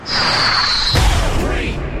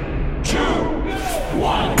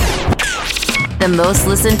the most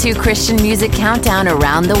listened to Christian music countdown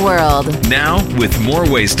around the world. Now, with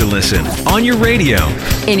more ways to listen on your radio,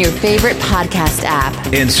 in your favorite podcast app,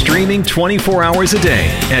 and streaming 24 hours a day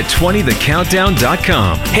at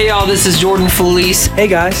 20thecountdown.com. Hey, y'all, this is Jordan Felice. Hey,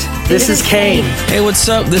 guys, this is Kane. Hey, what's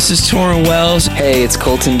up? This is Torrin Wells. Hey, it's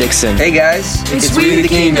Colton Dixon. Hey, guys, it's We the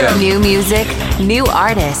Kingdom. New music, new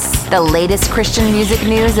artists, the latest Christian music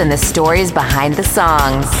news, and the stories behind the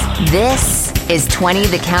songs. This is 20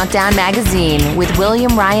 The Countdown Magazine with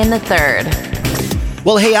William Ryan III.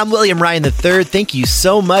 Well, hey, I'm William Ryan III. Thank you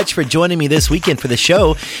so much for joining me this weekend for the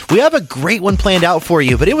show. We have a great one planned out for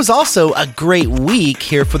you, but it was also a great week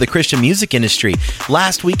here for the Christian music industry.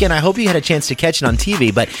 Last weekend, I hope you had a chance to catch it on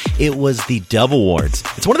TV, but it was the Dove Awards.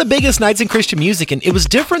 It's one of the biggest nights in Christian music, and it was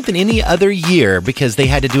different than any other year because they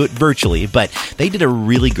had to do it virtually, but they did a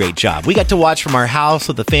really great job. We got to watch from our house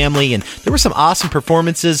with the family, and there were some awesome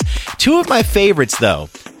performances. Two of my favorites, though.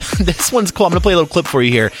 This one's cool. I'm going to play a little clip for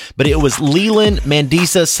you here, but it was Leland,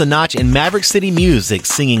 Mandisa, Sinach, and Maverick City Music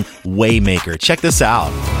singing Waymaker. Check this out.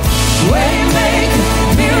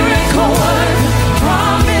 Waymaker, miracle worker,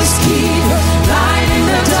 promise keeper, light in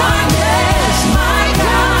the darkness, my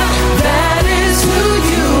God, that is who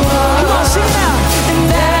you are. Come on, sing it out. And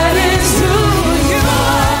that is who you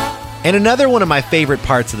are. And another one of my favorite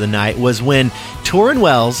parts of the night was when Torrin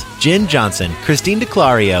Wells, Jen Johnson, Christine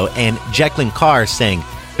DeClario, and Jacqueline Carr sang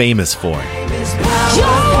Famous For It.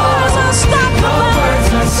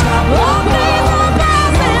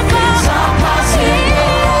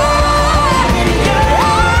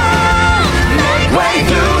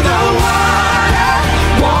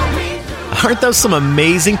 Aren't those some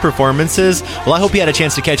amazing performances? Well, I hope you had a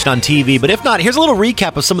chance to catch it on TV, but if not, here's a little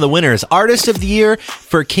recap of some of the winners. Artist of the Year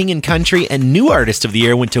for King and Country and New Artist of the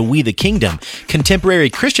Year went to We the Kingdom. Contemporary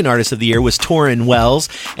Christian Artist of the Year was Torrin Wells,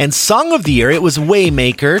 and Song of the Year, it was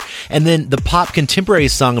Waymaker, and then the Pop Contemporary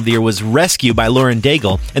Song of the Year was Rescue by Lauren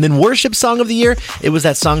Daigle, and then Worship Song of the Year, it was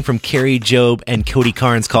that song from Carrie Job and Cody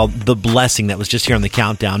Carnes called The Blessing that was just here on the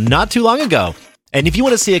countdown not too long ago. And if you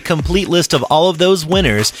want to see a complete list of all of those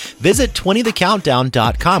winners, visit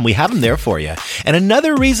 20thecountdown.com. We have them there for you. And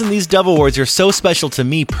another reason these Dove Awards are so special to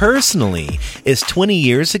me personally is 20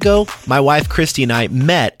 years ago, my wife Christy and I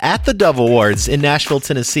met at the Dove Awards in Nashville,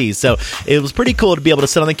 Tennessee. So it was pretty cool to be able to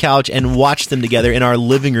sit on the couch and watch them together in our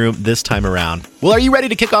living room this time around. Well, are you ready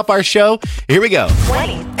to kick off our show? Here we go.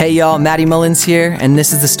 Hey, y'all, Maddie Mullins here, and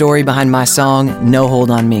this is the story behind my song, No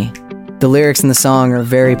Hold on Me. The lyrics in the song are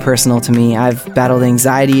very personal to me. I've battled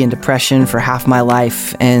anxiety and depression for half my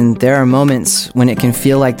life, and there are moments when it can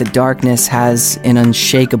feel like the darkness has an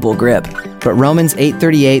unshakable grip. But Romans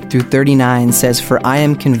 8:38 through 39 says, "For I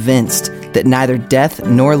am convinced that neither death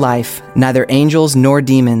nor life, neither angels nor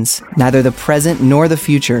demons, neither the present nor the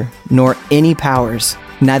future, nor any powers,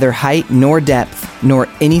 neither height nor depth, nor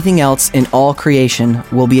anything else in all creation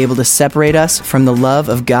will be able to separate us from the love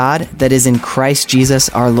of God that is in Christ Jesus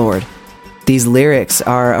our Lord." These lyrics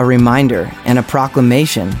are a reminder and a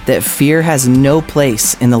proclamation that fear has no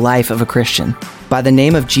place in the life of a Christian. By the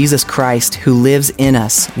name of Jesus Christ, who lives in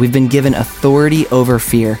us, we've been given authority over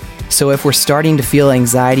fear. So if we're starting to feel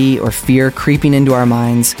anxiety or fear creeping into our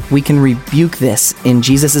minds, we can rebuke this in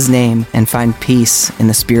Jesus' name and find peace in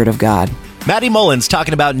the Spirit of God. Maddie Mullins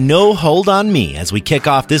talking about No Hold on Me as we kick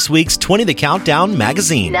off this week's 20 The Countdown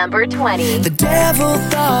Magazine. Number 20. The devil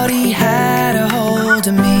thought he had a hold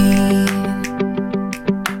of me.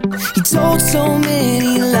 He told so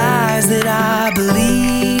many lies that I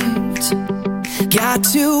believed. Got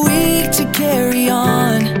too weak to carry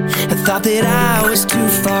on. I thought that I was too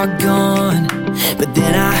far gone. But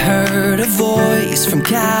then I heard a voice from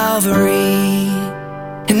Calvary.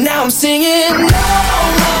 And now I'm singing, no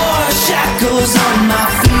more shackles on my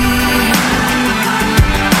feet.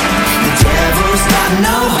 The devil's got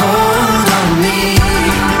no hold on me.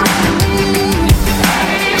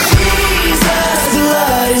 Jesus'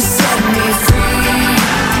 blood has set me free.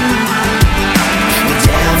 The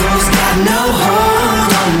devil's got no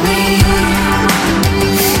hold on me.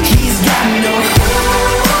 He's got no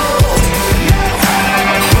hold.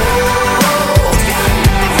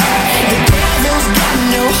 The devil's got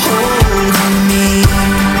no hold on me.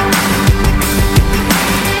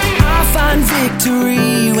 I find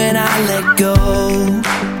victory when I let go.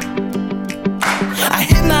 I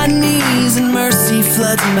hit my knees and mercy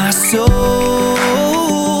floods my soul.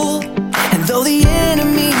 And though the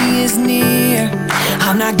enemy is near,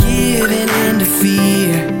 I'm not giving in to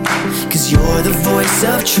fear. 'Cause you're the voice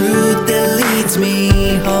of truth that leads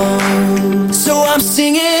me home. So I'm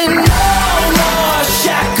singing, no more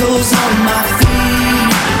shackles on my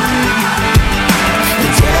feet. The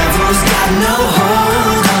devil's got no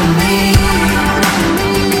hold on me.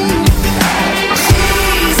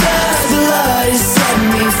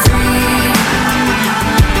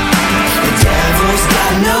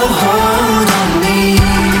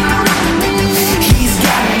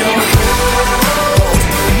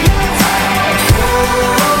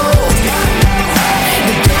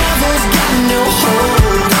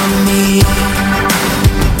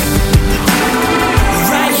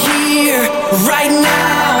 right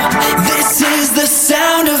now. This is the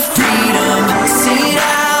sound of freedom. Sing it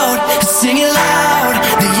out, sing it loud.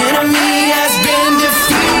 The enemy has been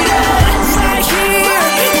defeated. Right here,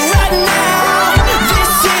 right now.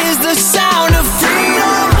 This is the sound of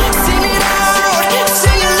freedom. Sing it out,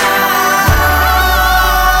 sing it loud.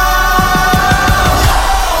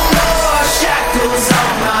 No more shackles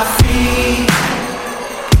on my feet.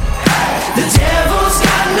 The devil's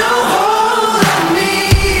got no hold on me.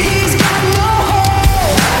 He's got no hold.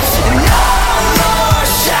 And no more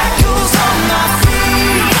shackles on my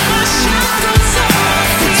feet.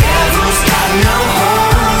 The devil's got no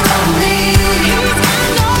hold on me.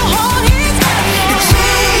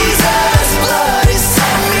 Jesus' blood has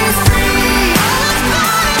set me free.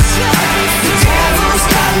 The devil's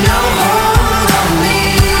got no hold on me.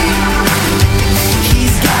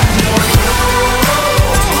 He's got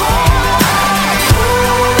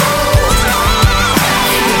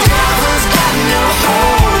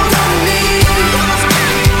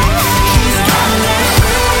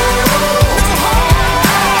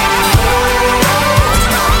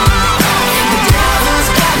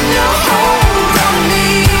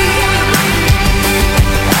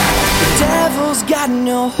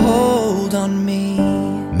no hold on me.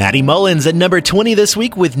 Maddie Mullins at number 20 this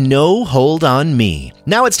week with No Hold on Me.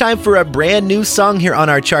 Now it's time for a brand new song here on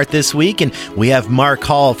our chart this week, and we have Mark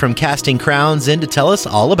Hall from Casting Crowns in to tell us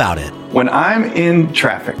all about it. When I'm in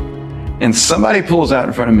traffic and somebody pulls out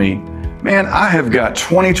in front of me, man, I have got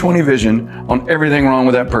 20/20 vision on everything wrong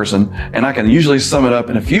with that person, and I can usually sum it up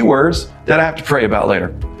in a few words that I have to pray about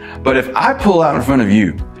later. But if I pull out in front of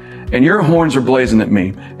you and your horns are blazing at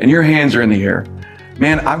me and your hands are in the air,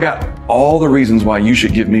 man, I've got all the reasons why you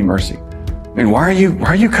should give me mercy. I mean, why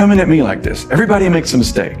are you coming at me like this? Everybody makes a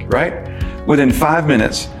mistake, right? Within 5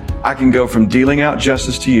 minutes, I can go from dealing out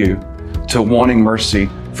justice to you to wanting mercy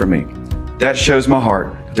for me. That shows my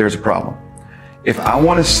heart that there's a problem. If I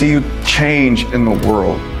want to see change in the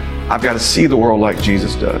world, I've got to see the world like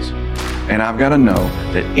Jesus does. And I've got to know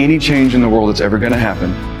that any change in the world that's ever going to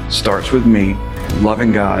happen starts with me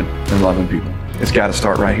loving God and loving people. It's got to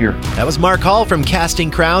start right here. That was Mark Hall from Casting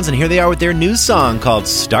Crowns, and here they are with their new song called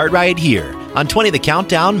Start Right Here on 20 The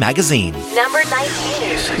Countdown magazine. Number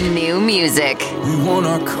 19. New music. We want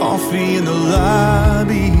our coffee in the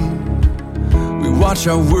lobby. We watch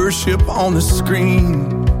our worship on the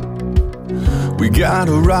screen. We got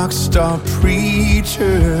a rock star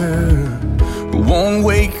preacher who won't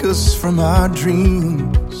wake us from our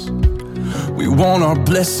dreams. We want our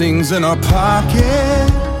blessings in our pocket.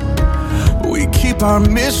 We keep our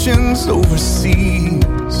missions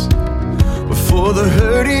overseas. But for the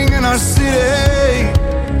hurting in our city,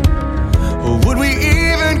 or would we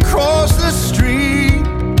even cross the street?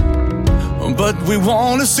 But we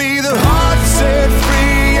want to see the heart set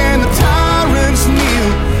free and the tyrants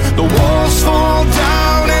kneel. The walls fall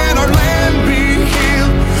down and our land be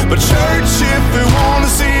healed. But church, if we want to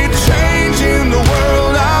see change in the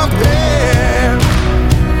world out there,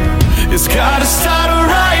 it's gotta start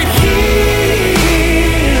right here.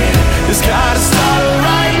 It's gotta start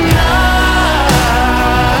right now.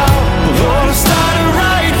 Lord, I'm starting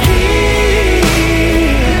right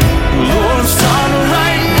here. Lord, I'm starting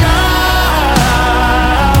right now.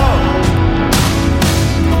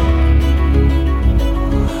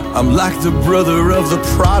 I'm like the brother of the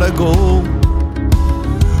prodigal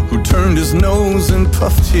who turned his nose and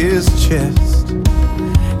puffed his chest.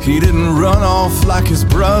 He didn't run off like his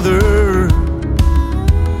brother,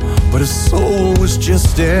 but his soul was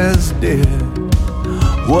just as dead.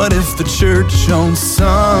 What if the church on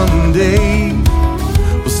Sunday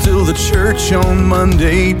was still the church on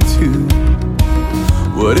Monday too?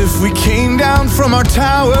 What if we came down from our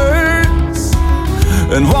towers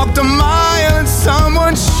and walked a mile in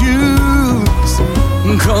someone's shoes?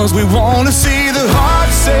 'Cause we want to see the heart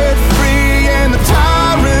set free and the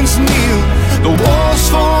tyrants kneel. The walls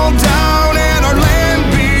fall down and our land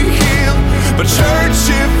be healed. But church,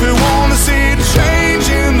 if we want to see change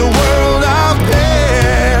in the world out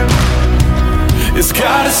there, it's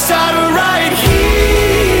gotta start right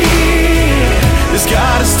here. It's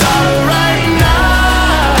gotta start right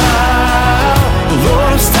now.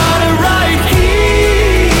 Lord, I'm starting right here.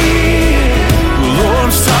 Lord,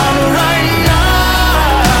 I'm starting right now.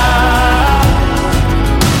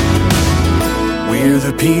 We're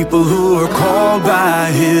the people who are called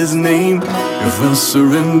by His name. If we'll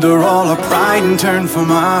surrender all our pride and turn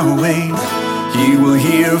from our ways, He will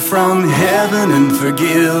hear from heaven and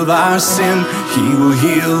forgive our sin. He will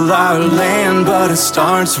heal our land, but it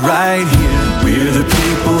starts right here. We're the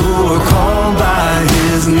people who are called by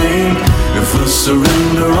His name. If we'll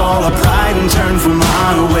surrender all our pride and turn from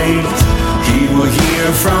our ways,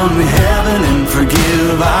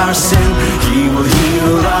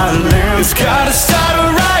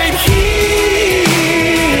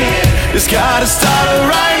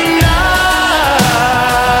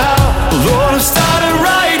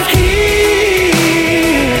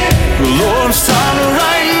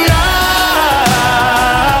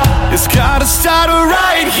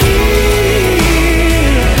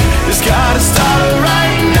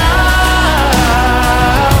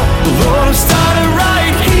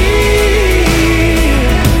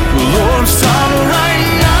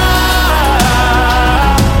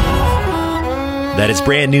 That is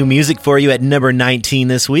brand new music for you at number 19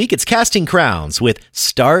 this week. It's Casting Crowns with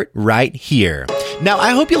Start Right Here. Now,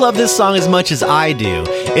 I hope you love this song as much as I do.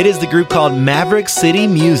 It is the group called Maverick City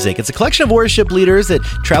Music. It's a collection of worship leaders that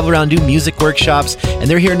travel around, do music workshops, and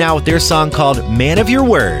they're here now with their song called Man of Your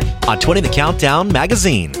Word on 20 The Countdown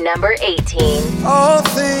Magazine. Number 18. All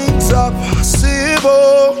things are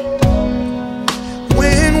possible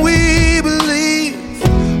when we believe.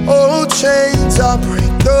 Old chains are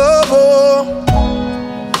breakable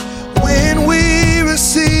when we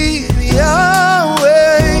receive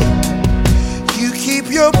Yahweh. You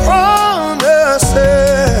keep your promises.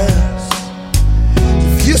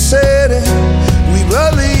 If you said it, we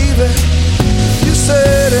believe it. If you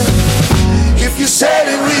said it, if you said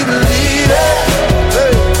it, we believe it.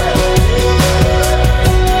 Hey.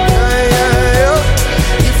 Yeah, yeah, yeah.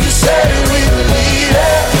 If you said it, we believe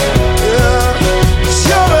it. Yeah. 'Cause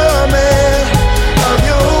you're a man of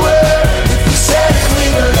your word. If you said it, we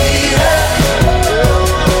believe it.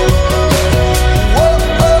 Whoa,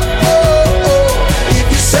 oh, oh, oh. If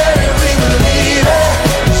you said it, we believe it.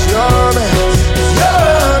 'Cause you're a man. 'Cause you're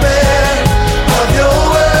a man of your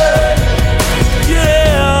word.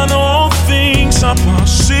 Yeah, and all things are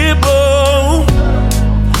possible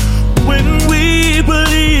when we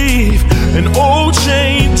believe, and old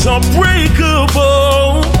chains are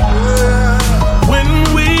breakable when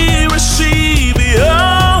we receive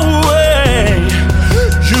Yahweh.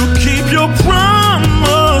 You keep your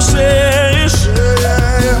promises.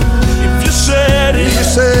 If you said it, You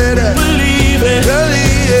said it. believe it.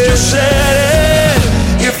 Believe If you it. said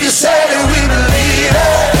it, If you said it, we believe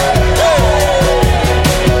it.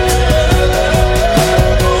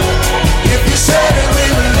 If you said it, we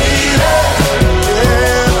believe it.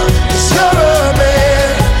 Yeah, 'cause you're a man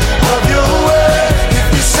of your word. If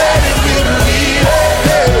you said it, we believe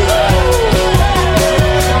it.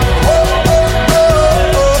 Oh, oh, oh,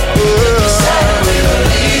 oh, oh. If you said it, we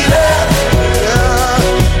believe it. Yeah,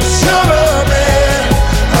 'cause you're a man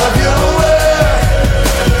of your word.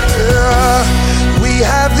 Yeah, we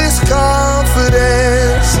have this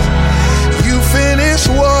confidence. You finish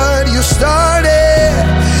what you started.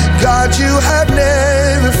 God, you have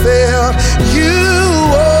never failed. You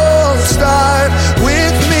won't start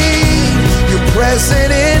with me. You're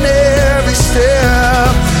present in every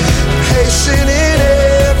step, patient in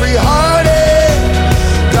every heartache.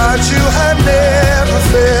 God, you have never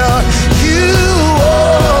failed. You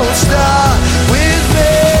won't start with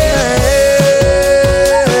me.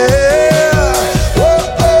 Oh,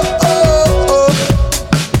 oh, oh, oh.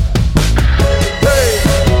 Hey,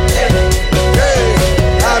 hey,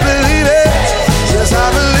 I believe it. Yes, I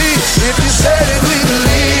believe. If you said it, we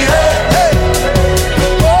believe it. Hey,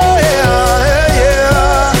 oh yeah, yeah,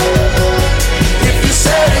 yeah. If you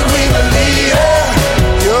said it, we believe it.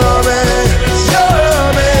 You're a man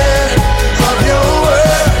of your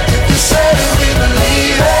word. If you said it, we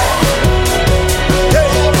believe it. Yeah,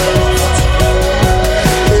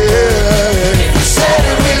 yeah. If you said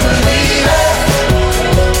it, we believe it.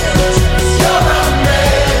 You're a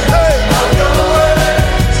man of your word.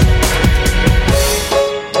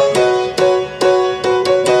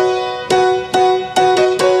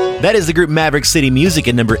 That is the group Maverick City Music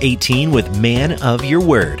at number 18 with Man of Your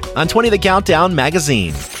Word on 20 The Countdown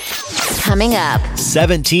Magazine. Coming up,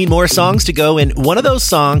 17 more songs to go, and one of those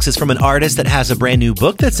songs is from an artist that has a brand new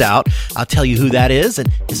book that's out. I'll tell you who that is,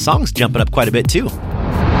 and his song's jumping up quite a bit too.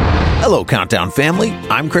 Hello, Countdown family.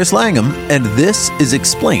 I'm Chris Langham, and this is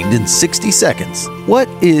Explained in 60 Seconds. What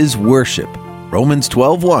is worship? Romans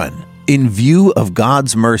 12:1. In view of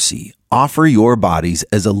God's mercy, offer your bodies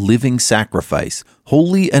as a living sacrifice,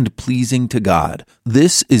 holy and pleasing to God.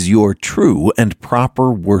 This is your true and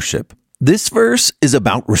proper worship. This verse is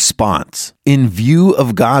about response. In view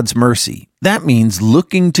of God's mercy. That means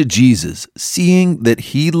looking to Jesus, seeing that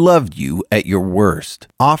he loved you at your worst.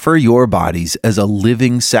 Offer your bodies as a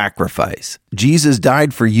living sacrifice. Jesus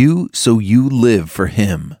died for you, so you live for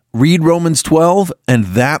him. Read Romans 12, and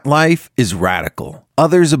that life is radical.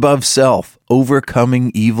 Others above self,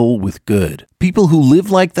 overcoming evil with good. People who live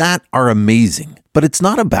like that are amazing. But it's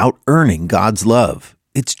not about earning God's love.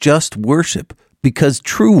 It's just worship. Because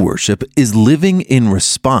true worship is living in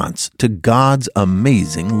response to God's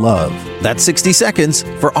amazing love. That's 60 seconds.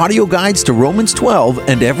 For audio guides to Romans 12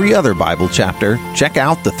 and every other Bible chapter, check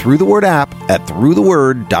out the Through the Word app at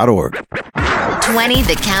throughtheword.org. 20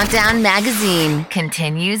 The Countdown Magazine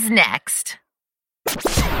continues next.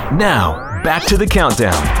 Now, back to the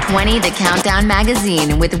countdown. 20 The Countdown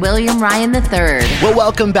Magazine with William Ryan III. Well,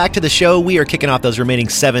 welcome back to the show. We are kicking off those remaining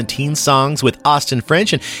 17 songs with Austin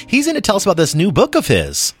French, and he's going to tell us about this new book of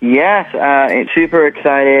his. Yes, it's super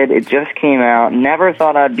excited. It just came out. Never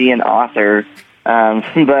thought I'd be an author,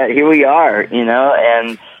 but here we are,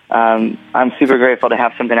 and I'm super grateful to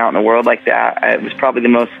have something out in the world like that. It was probably the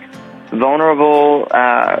most vulnerable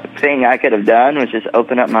thing I could have done, was just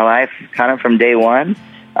open up my life kind of from day one.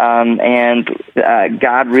 And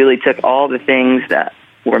God really took all the things that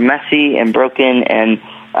were messy and broken and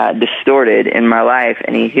distorted in my life,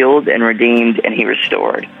 and He healed and redeemed and He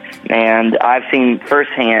restored. And I've seen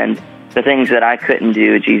firsthand the things that I couldn't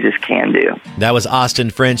do, Jesus can do. That was Austin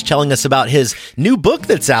French telling us about his new book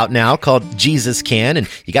that's out now called Jesus Can, and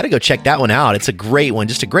you got to go check that one out. It's a great one,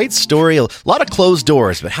 just a great story, a lot of closed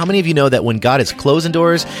doors, but how many of you know that when God is closing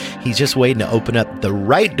doors, He's just waiting to open up the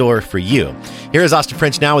right door for you? Here is Austin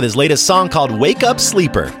French now with his latest song called Wake Up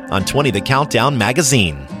Sleeper on 20 The Countdown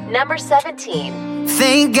Magazine. Number 17.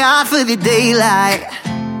 Thank God for the daylight.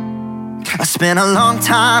 I spent a long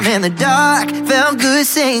time in the dark, felt good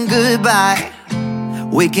saying goodbye,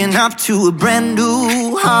 waking up to a brand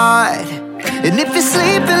new heart. And if you're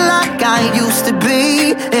sleeping like I used to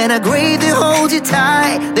be, in a grave that holds you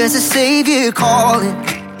tight, there's a Savior calling,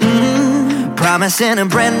 promising a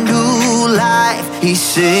brand new life. He's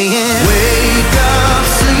saying, wake up,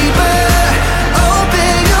 sleeper,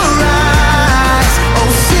 open your eyes, oh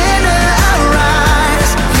sinner,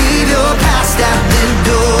 arise, leave your past at the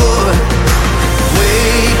door.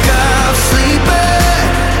 Wake up, sleeper,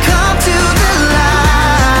 come to the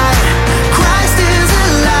light, Christ is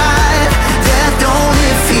alive, death don't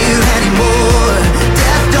live here anymore,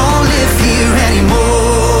 death don't live here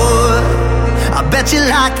anymore. I bet you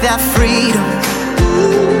like that freedom,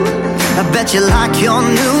 I bet you like your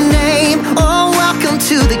new name, oh welcome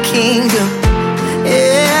to the kingdom,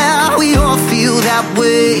 yeah, we all feel that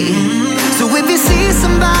way. So if you see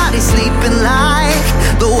somebody sleeping like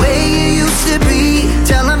the way you used to be,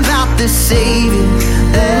 tell them about the Savior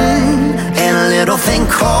and a little thing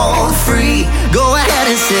called free. Go ahead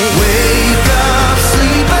and say, wake up,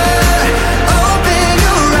 sleeper, open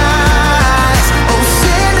your eyes, oh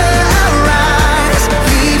sinner, arise,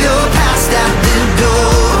 leave your past at the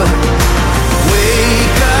door.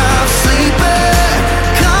 Wake up, sleeper,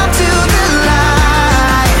 come to the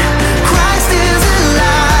light, Christ is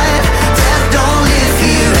alive, death don't live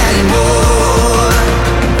here anymore.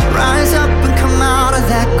 Rise up and come out of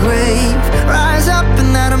that grave, rise up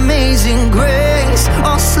in that amazing grace.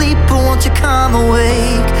 Oh sleeper, won't you come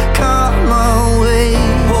awake, come awake.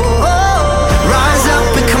 Rise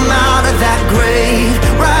up and come out of that grave,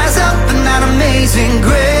 rise up in that amazing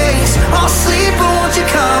grace. Oh sleeper, won't you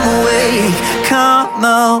come awake, come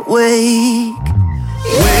awake.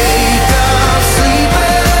 Wake up,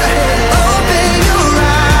 sleeper, open your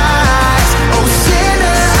eyes, oh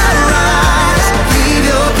sinner, arise, leave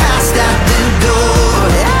your past at the door.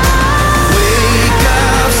 Wake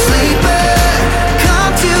up, sleeper,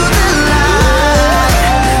 come to the light,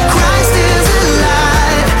 Christ is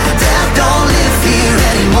alive, death don't live here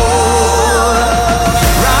anymore.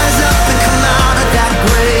 Rise up and come out of that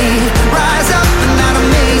grave, rise up in that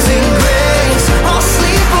amazing grace. Oh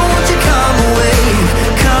sleeper, won't you come awake,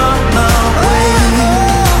 come awake.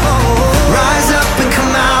 Rise up and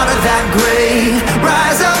come out of that grave,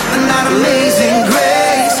 rise up in that amazing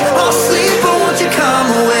grace. Oh sleeper, won't you come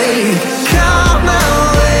awake, come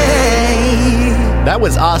awake. That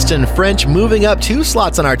was Austin French moving up 2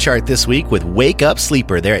 slots on our chart this week with Wake Up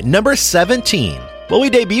Sleeper there at number 17. Well, we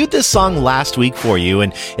debuted this song last week for you,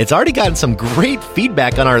 and it's already gotten some great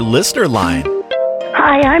feedback on our listener line.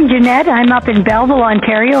 Hi, I'm Jeanette. I'm up in Belleville,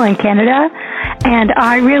 Ontario in Canada, and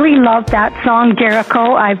I really love that song,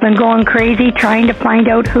 Jericho. I've been going crazy trying to find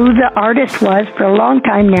out who the artist was for a long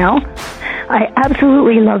time now. I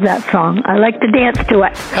absolutely love that song. I like to dance to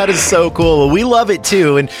it. That is so cool. Well, we love it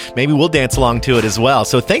too, and maybe we'll dance along to it as well.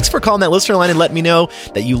 So thanks for calling that listener line and letting me know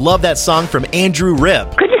that you love that song from Andrew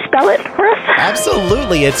Ripp. Could you spell it for us?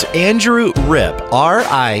 Absolutely. It's Andrew Ripp,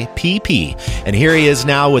 R-I-P-P. And here he is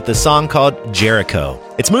now with the song called Jericho.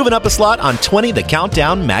 It's moving up a slot on 20 The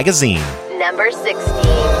Countdown Magazine. Number 16.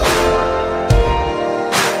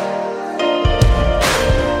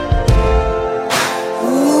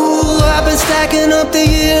 I've been stacking up the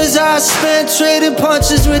years I spent trading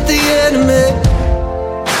punches with the enemy.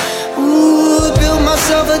 Ooh, built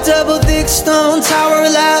myself a double thick stone tower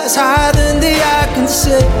of lies higher than the eye can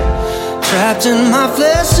see. Trapped in my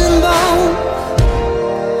flesh and bone,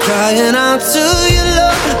 crying out to you,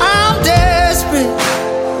 Lord, I'm desperate.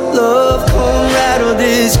 Love, come rattle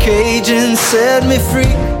this cage and set me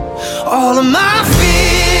free. All of my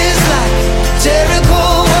fears like Jericho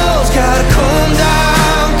walls gotta come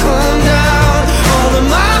down, come down. All of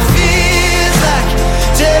my fears like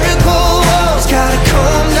Jericho walls gotta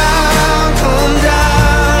come down, come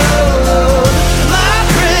down. Oh, my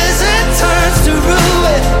prison turns to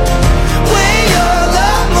ruin when your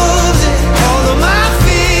love moves it. All of my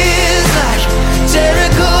fears like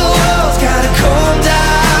Jericho walls gotta come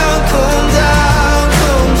down, come down,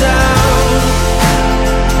 come down.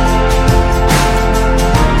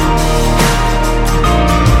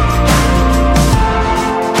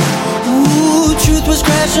 Ooh, truth was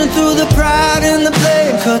crashing through the pride and the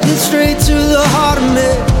blame, cutting straight to the heart of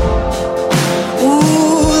me.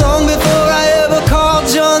 Ooh, long before I ever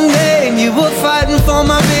called your name, you were fighting for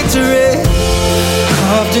my victory.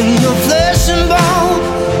 Carved in your flesh and bone,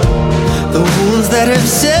 the wounds that have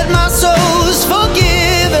set my soul is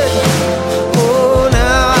forgiven. Oh,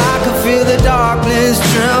 now I can feel the darkness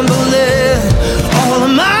trembling. All of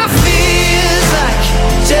my fears like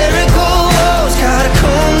Jericho walls gotta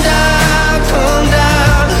come down, come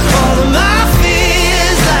down. All of my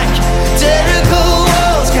fears like Jericho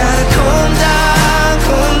walls gotta come down,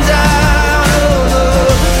 come down. Oh,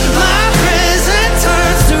 my prison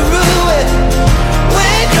turns to ruin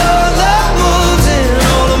when your love moves in.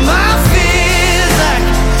 All of my fears like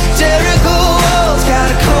Jericho walls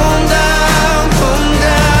gotta come down, come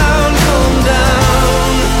down, come down.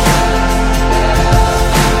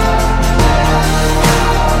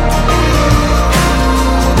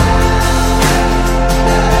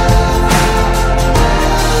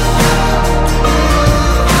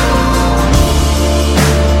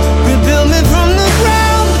 Rebuild me from the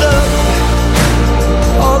ground up.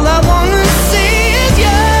 All I wanna see is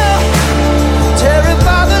you.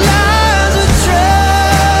 Terrify the lies of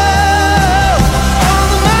truth. All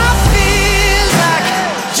of my fears like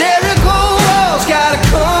Jericho walls gotta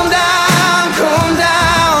come down, come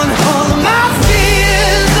down. All of my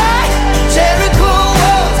fears like Jericho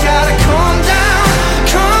walls gotta come down,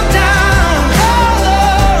 come down. Oh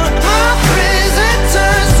Lord, my prison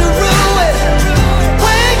turns to ruin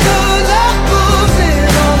when your love moves in.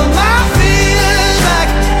 All of my fears like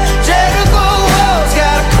Jericho walls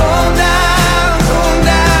gotta come down, come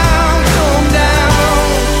down, come down.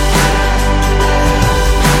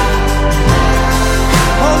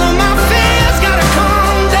 All of my fears gotta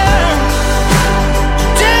come down.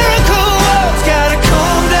 Jericho walls gotta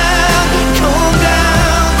come down, come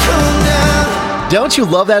down, come down. Don't you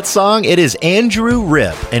love that song? It is Andrew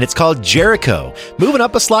Ripp, and it's called Jericho. Moving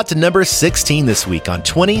up a slot to number 16 this week on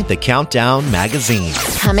 20, The Countdown Magazine.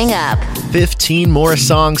 Coming up, 15 more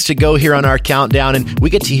songs to go here on our countdown, and we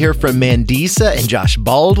get to hear from Mandisa and Josh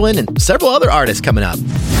Baldwin and several other artists coming up.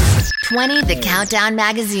 20 The Countdown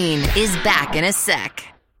Magazine is back in a sec.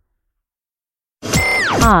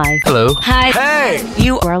 Hi. Hello. Hi. Hey.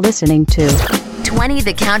 You are listening to 20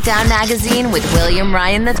 The Countdown Magazine with William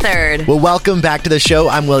Ryan III. Well, welcome back to the show.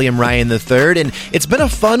 I'm William Ryan III, and it's been a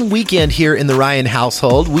fun weekend here in the Ryan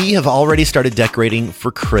household. We have already started decorating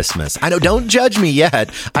for Christmas. I know, don't judge me yet.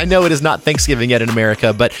 I know it is not Thanksgiving yet in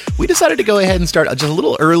America, but we decided to go ahead and start just a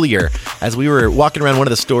little earlier. As we were walking around one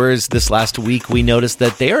of the stores this last week, we noticed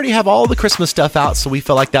that they already have all the Christmas stuff out, so we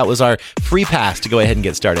felt like that was our free pass to go ahead and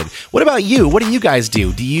get started. What about you? What do you guys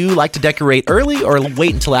do? Do you like to decorate early or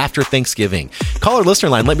wait until after Thanksgiving? Call our listener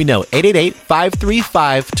line. Let me know.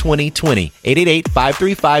 888-535-2020.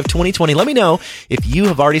 888-535-2020. Let me know if you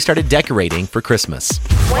have already started decorating for Christmas.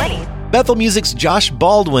 20. Bethel Music's Josh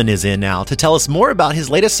Baldwin is in now to tell us more about his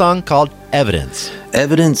latest song called Evidence.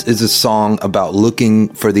 Evidence is a song about looking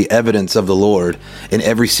for the evidence of the Lord in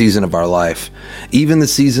every season of our life. Even the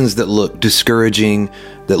seasons that look discouraging,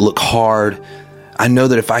 that look hard, I know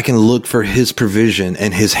that if I can look for His provision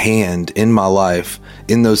and His hand in my life,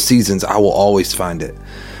 in those seasons, I will always find it.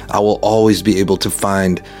 I will always be able to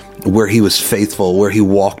find where He was faithful, where He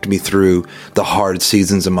walked me through the hard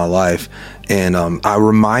seasons of my life. And I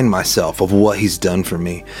remind myself of what He's done for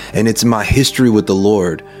me. And it's my history with the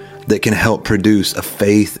Lord that can help produce a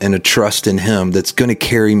faith and a trust in Him that's going to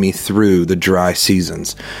carry me through the dry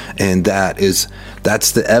seasons. And that's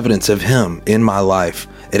the evidence of Him in my life.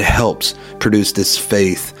 It helps produce this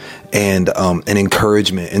faith and an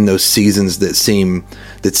encouragement in those seasons that seem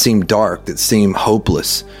dark, that seem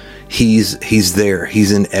hopeless. He's there.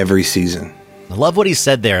 He's in every season. I love what he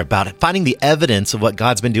said there about finding the evidence of what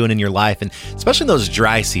God's been doing in your life, and especially in those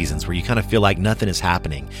dry seasons where you kind of feel like nothing is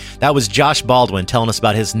happening. That was Josh Baldwin telling us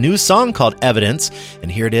about his new song called Evidence, and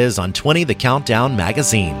here it is on 20 The Countdown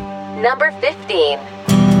Magazine. Number 15.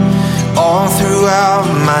 All throughout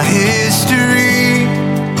my history,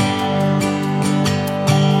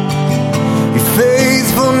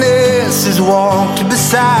 faithfulness has walked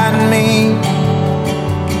beside me.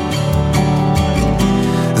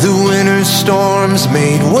 The winter storms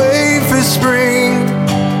made way for spring.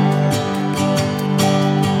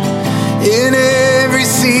 In every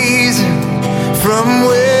season, from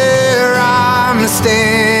where I'm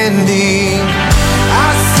standing,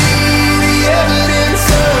 I see the evidence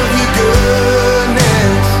of your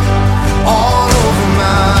goodness all over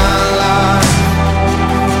my life,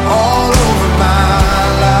 all over my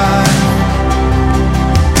life.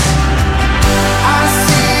 I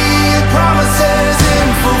see your promises in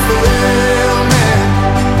fulfillment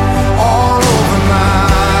all over my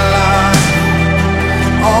life,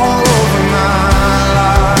 all over my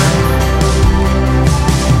life.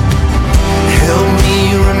 Help me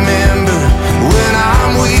remember when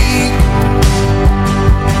I'm weak.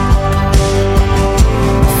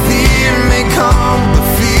 Fear may come, but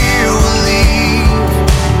fear will leave.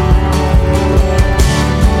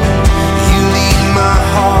 You lead my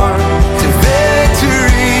heart to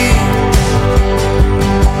victory.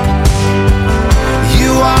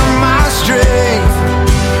 You are my strength,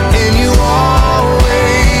 and you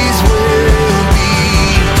always will be.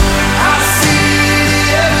 I see the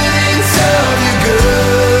evidence of your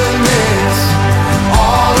goodness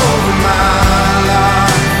all over my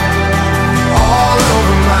life, all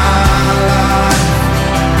over my life.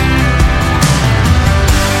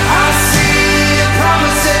 I see your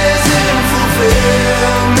promises in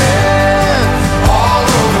fulfillment all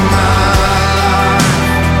over my life,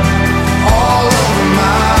 all over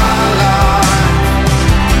my life.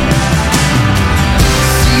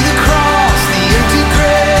 See the cross, the empty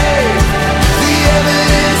grave, the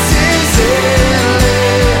evidence is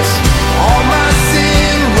endless. All my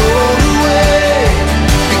sin rolled away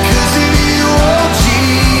because of you, oh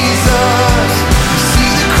Jesus.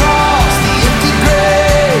 See the cross, the empty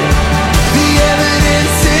grave, the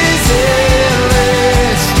evidence is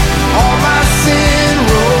endless. All my sin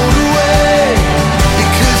rolled away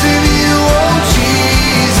because of you, oh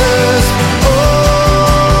Jesus. Oh,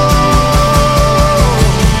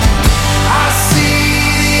 I see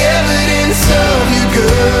the evidence of your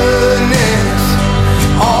goodness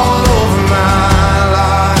all over my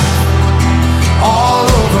life, all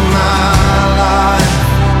over my life.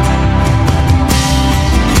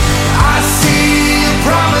 I see your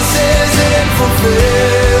promises in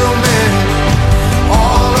fulfillment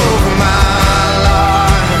all over my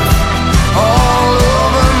life, all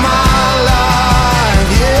over my life.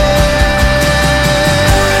 Yeah,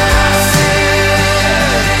 I see the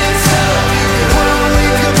evidence of your goodness when I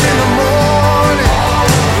wake up in the morning.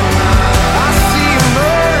 I see your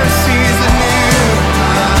mercies anew.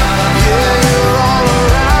 Yeah, you're all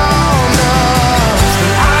around us.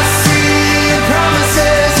 I see your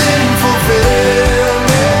promises in fulfillment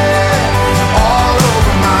all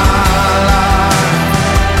over my life.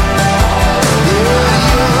 Yeah,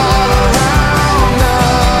 you're all around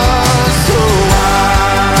us. So why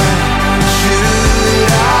should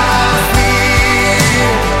I fear?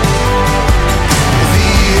 The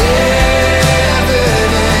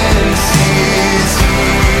evidence is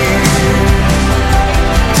here.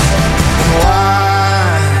 Why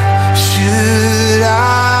should I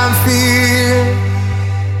fear?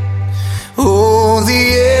 Oh, the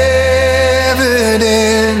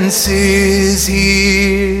evidence is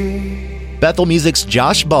here. Bethel Music's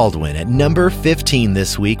Josh Baldwin at number 15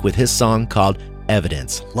 this week with his song called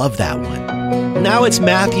Evidence. Love that one. Now it's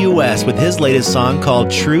Matthew West with his latest song called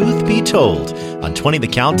Truth Be Told on 20 The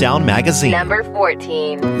Countdown magazine. Number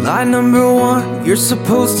 14. Line number one, you're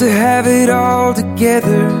supposed to have it all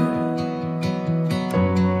together.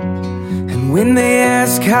 And when they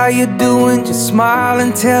ask how you doing, just smile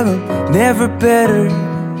and tell them never better.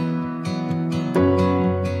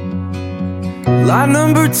 Line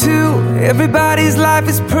number two, everybody's life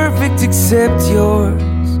is perfect except yours.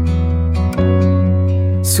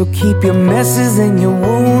 So keep your messes and your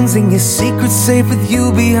wounds and your secrets safe with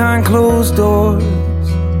you behind closed doors.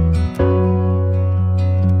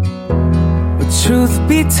 But truth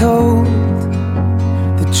be told,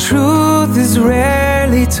 the truth is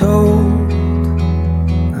rarely told.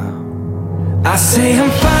 I say I'm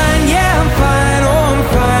fine, yeah I'm fine, oh I'm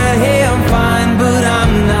fine, hey I'm fine, but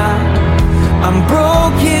I'm not. I'm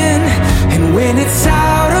broken, and when it's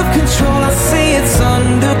out of control, I say it's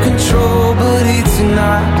under control, but it's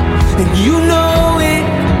not. And you know it.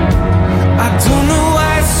 I don't know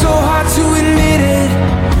why it's so hard to admit it,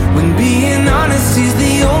 when being honest is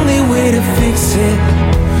the only way to fix it.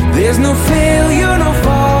 There's no failure, no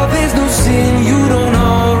fall, there's no sin you don't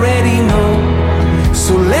already know.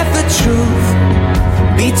 So let the truth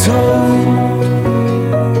be told.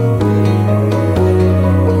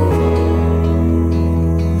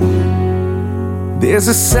 There's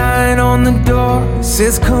a sign on the door,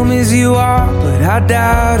 says come as you are, but I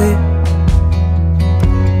doubt it.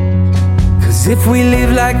 Cause if we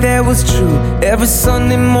live like that was true, every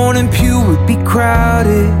Sunday morning pew would be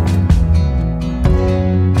crowded.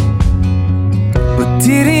 But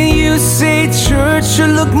didn't you say church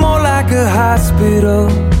should look more like a hospital?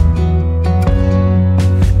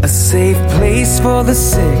 A safe place for the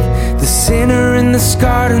sick, the sinner and the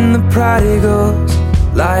scarred and the prodigals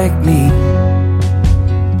like me.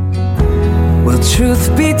 Well,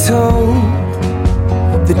 truth be told,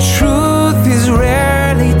 the truth is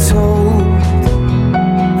rarely told.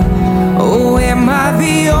 Oh, am I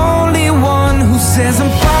the only one who says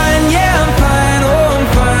I'm fine? Yeah, I'm fine. Oh, I'm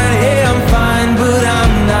fine. Hey, I'm fine, but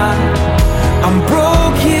I'm not. I'm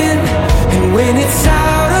broken, and when it's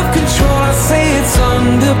out of control, I say it's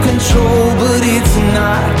under control, but it's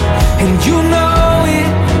not. And you know it.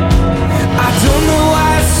 I don't know why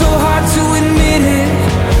it's so hard to admit it,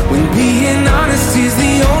 when being honest is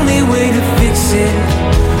the only way to fix it.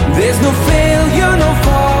 There's no failure, no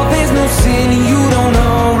fall, there's no sin you don't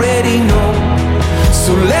already know.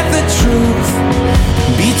 So let the truth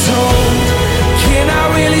be told. Can I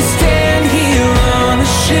really stand here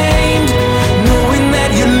unashamed, knowing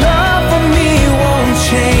that your love for me won't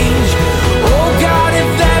change? Oh God, if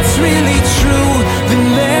that's really true, then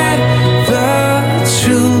let the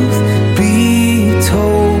truth be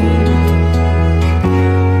told.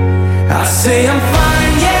 I say I'm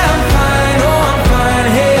fine, yeah, I'm fine. Oh, I'm fine,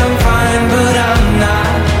 hey, I'm fine, but I'm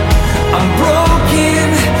not. I'm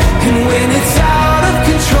broken, and when it's out of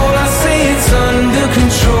control, I say it's under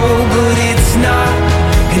control, but it's not.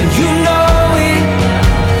 And you know it.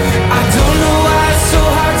 I don't know why it's so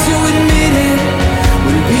hard to admit it,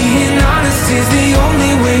 when being honest is the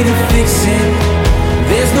only way to fix it.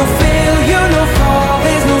 There's no failure, no fall,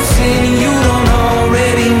 there's no sin you don't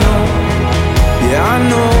already know. Yeah, I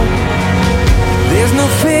know. There's no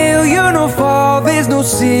failure, no fall, there's no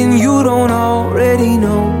sin you don't already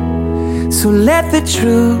know. So let the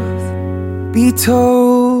truth be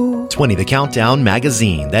told. 20, The Countdown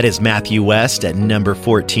Magazine. That is Matthew West at number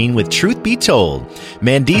 14 with Truth Be Told.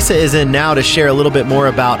 Mandisa is in now to share a little bit more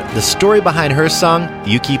about the story behind her song,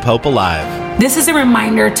 You Keep Hope Alive. This is a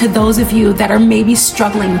reminder to those of you that are maybe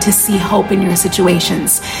struggling to see hope in your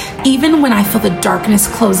situations. Even when I feel the darkness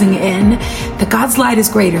closing in, that God's light is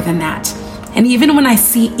greater than that. And even when I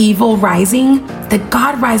see evil rising, that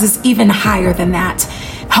God rises even higher than that.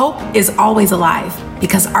 Hope is always alive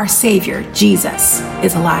because our Savior, Jesus,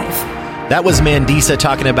 is alive. That was Mandisa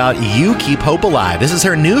talking about You Keep Hope Alive. This is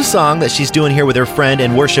her new song that she's doing here with her friend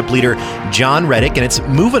and worship leader, John Reddick, and it's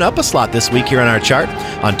moving up a slot this week here on our chart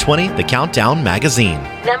on 20, The Countdown Magazine.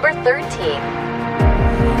 Number 13.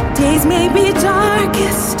 Days may be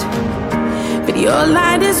darkest, but your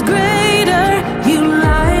light is greater. You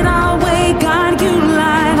light our way, God, you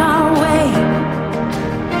light our way.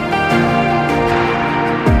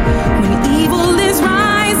 When evil is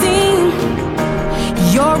rising,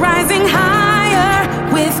 you're rising higher,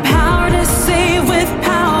 with power to save, with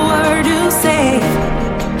power to save.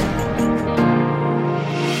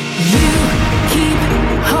 You keep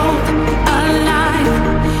hope alive.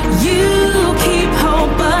 You keep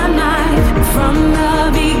hope alive from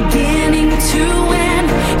the beginning to end.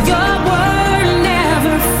 Your word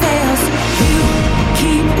never fails. You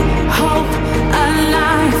keep hope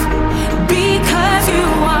alive because you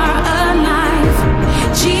are alive.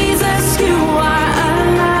 Jesus, you are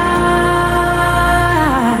alive.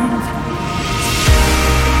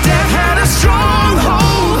 Death had a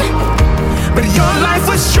stronghold, but your life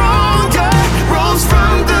was stronger. Rose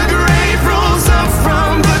from the grave, rose up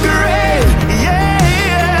from the grave. Yeah.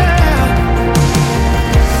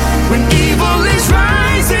 When evil is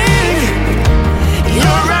rising,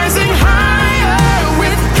 you're rising higher,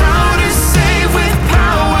 with power to save, with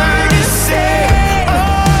power to save.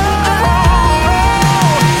 Oh,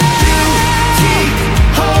 you keep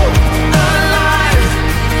hope alive.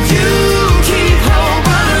 You keep hope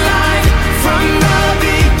alive from the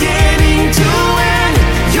beginning to end.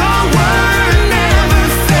 Your word never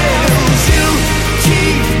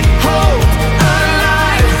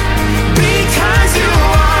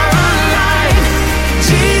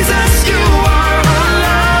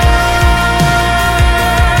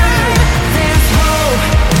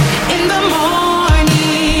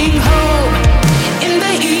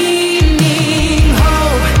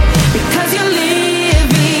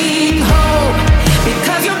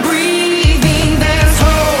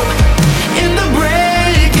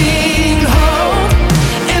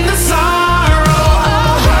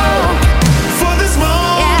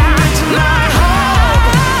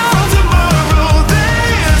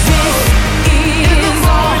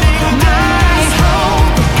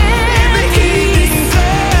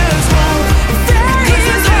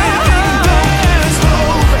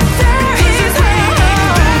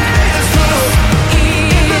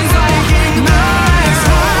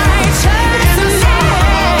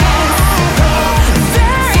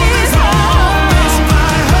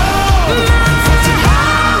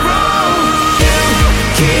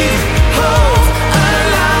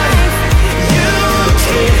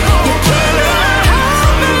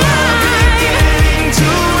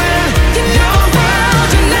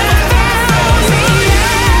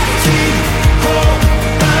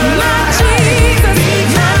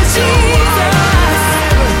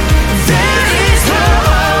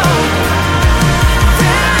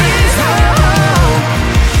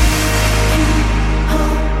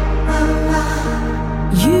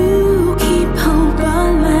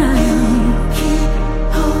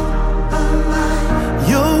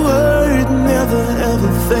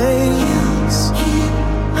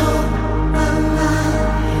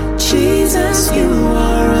you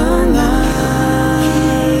are alive.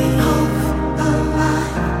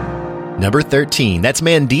 Number 13, that's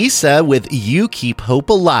Mandisa with You Keep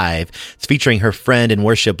Hope Alive. It's featuring her friend and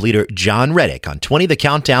worship leader John Reddick on 20 The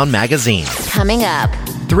Countdown magazine. Coming up,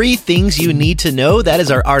 3 things you need to know. That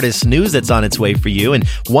is our artist news that's on its way for you. And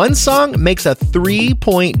one song makes a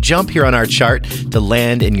 3-point jump here on our chart to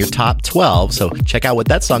land in your top 12. So check out what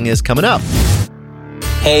that song is coming up.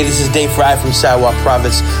 Hey, this is Dave Fry from Sidewalk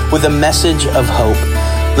Prophets with a message of hope.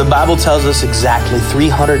 The Bible tells us exactly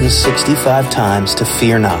 365 times to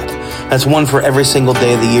fear not. That's one for every single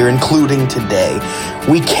day of the year, including today.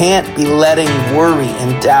 We can't be letting worry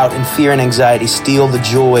and doubt and fear and anxiety steal the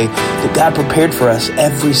joy that God prepared for us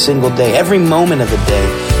every single day, every moment of the day.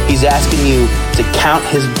 He's asking you to count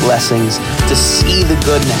his blessings, to see the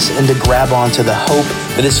goodness, and to grab onto the hope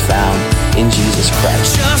that is found in Jesus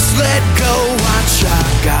Christ. Just let go, watch our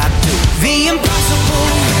God do the impossible,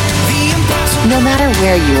 the impossible. no matter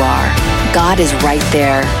where you are, God is right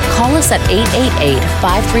there. Call us at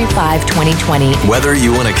 888-535-2020. Whether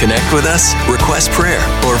you want to connect with us, request prayer,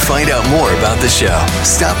 or find out more about the show,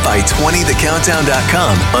 stop by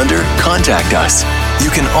 20thecountdown.com under Contact Us.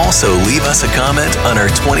 You can also leave us a comment on our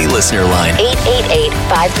 20 listener line.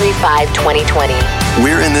 888-535-2020.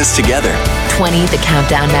 We're in this together. 20 The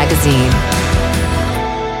Countdown Magazine.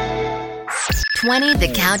 20 The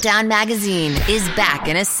Countdown Magazine is back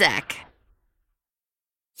in a sec.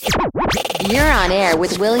 You're on air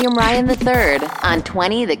with William Ryan III on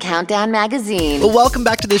 20 The Countdown Magazine. Well, welcome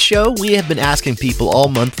back to the show. We have been asking people all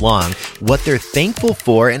month long what they're thankful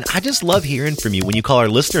for, and I just love hearing from you when you call our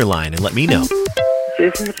listener line and let me know.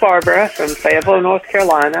 This is Barbara from Fayetteville, North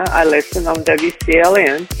Carolina. I listen on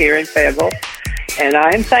WCLN here in Fayetteville, and I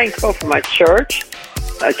am thankful for my church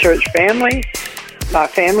family, my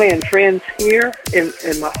family and friends here in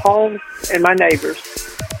my home, and my neighbors.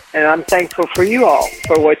 And I'm thankful for you all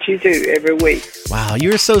for what you do every week. Wow,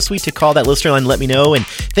 you're so sweet to call that listener line and let me know. And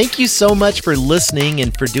thank you so much for listening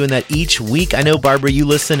and for doing that each week. I know, Barbara, you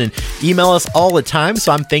listen and email us all the time,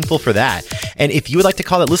 so I'm thankful for that. And if you would like to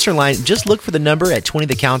call that listener line, just look for the number at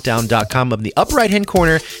 20thecountdown.com in the upper right-hand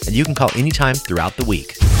corner, and you can call anytime throughout the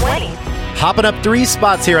week. 20. Hopping up 3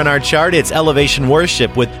 spots here on our chart, it's Elevation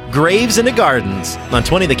Worship with Graves in the Gardens on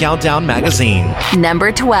 20 The Countdown Magazine.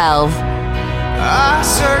 Number 12. I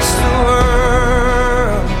searched the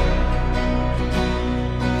world,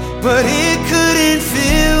 but it couldn't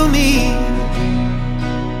fill me.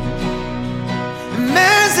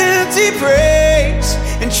 Man's empty praise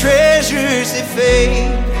and treasures that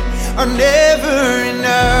fade are never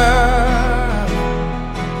enough.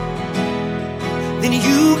 Then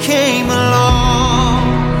you came along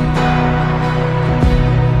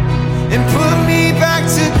and put me back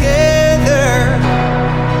together.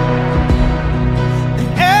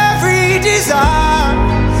 Desire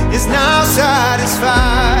is now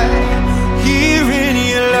satisfied here in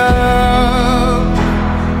your love.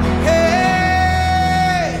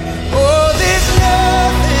 Hey, oh, there's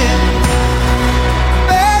nothing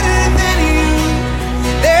better than you.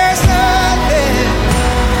 There's nothing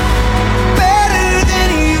better than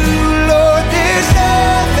you, Lord. There's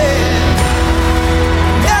nothing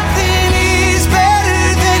is better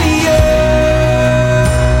than you.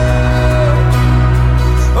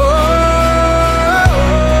 Oh,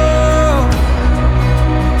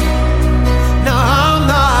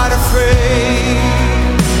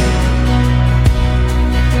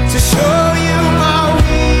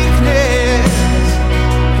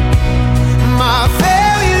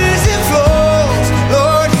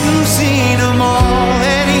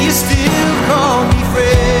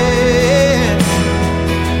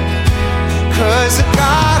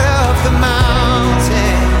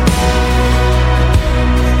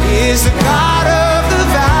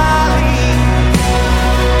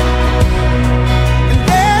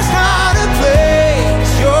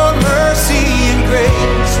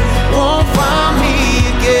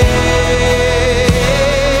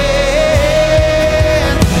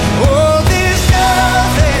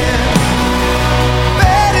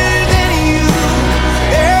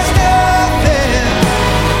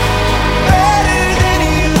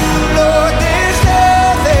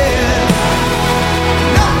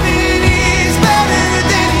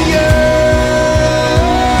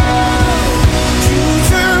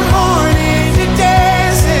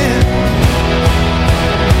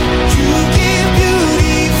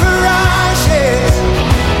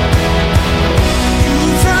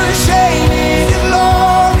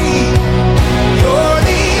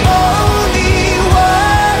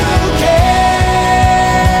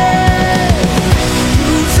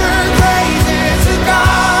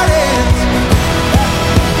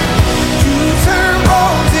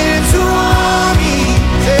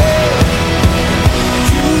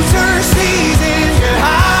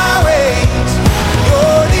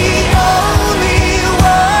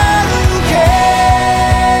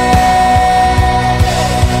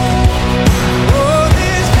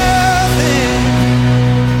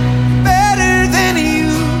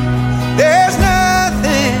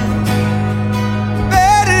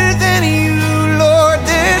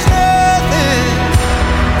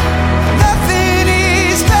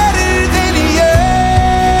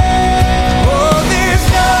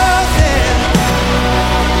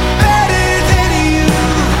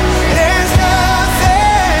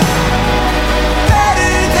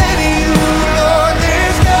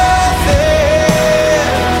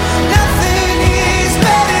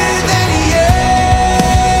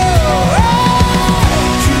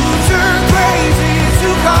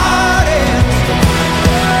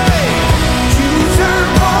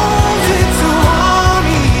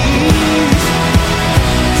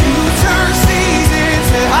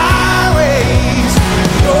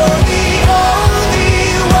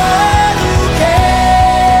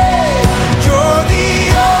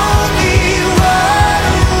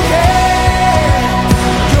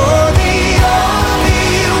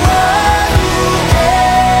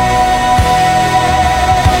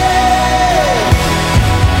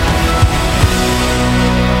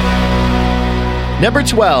 Number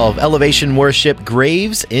 12, Elevation Worship,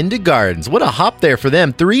 Graves into Gardens. What a hop there for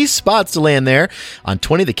them. 3 spots to land there on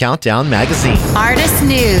 20 The Countdown magazine. Artist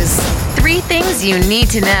News. 3 things you need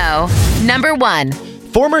to know. Number 1.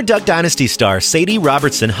 Former Duck Dynasty star Sadie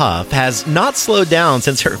Robertson Huff has not slowed down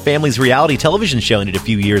since her family's reality television show ended a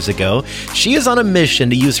few years ago. She is on a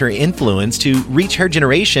mission to use her influence to reach her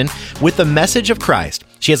generation with the message of Christ.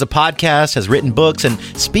 She has a podcast, has written books, and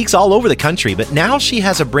speaks all over the country, but now she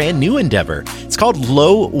has a brand new endeavor. It's called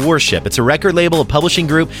Low Worship. It's a record label, a publishing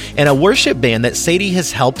group, and a worship band that Sadie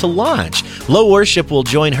has helped to launch. Low Worship will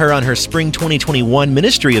join her on her spring 2021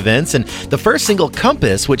 ministry events, and the first single,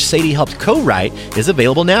 Compass, which Sadie helped co-write, is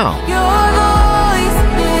available now.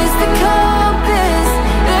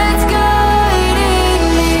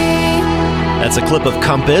 That's a clip of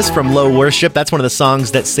Compass from Low Worship. That's one of the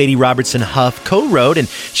songs that Sadie Robertson Huff co-wrote, and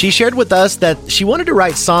she shared with us that she wanted to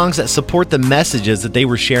write songs that support the messages that they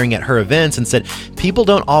were sharing at her events, and said, people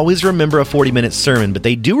don't always remember a 40-minute sermon, but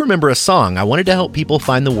they do remember a song. I wanted to help people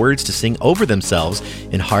find the words to sing over themselves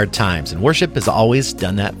in hard times, and worship has always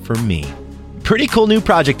done that for me. Pretty cool new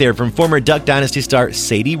project there from former Duck Dynasty star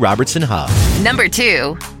Sadie Robertson Huff. Number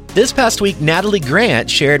 2. This past week, Natalie Grant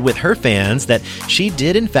shared with her fans that she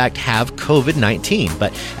did in fact have COVID-19,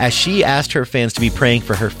 but as she asked her fans to be praying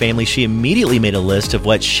for her family, she immediately made a list of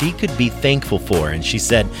what she could be thankful for. And she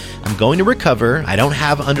said, I'm going to recover. I don't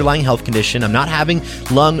have underlying health condition. I'm not having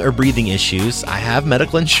lung or breathing issues. I have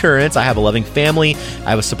medical insurance. I have a loving family. I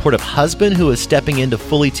have a supportive husband who is stepping in to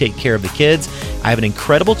fully take care of the kids. I have an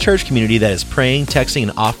incredible church community that is praying, texting,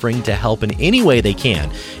 and offering to help in any way they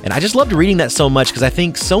can. And I just loved reading that so much because I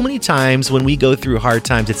think so many times when we go through hard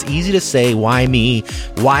times, it's easy to say, why me?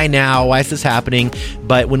 Why now? Why is this happening?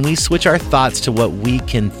 But when we switch our thoughts to what we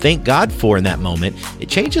can thank God for in that moment, it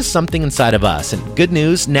changes something inside of us. And good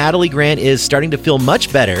news, Natalie Grant is starting to feel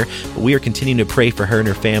much better, but we are continuing to pray for her and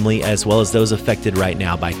her family as well as those affected right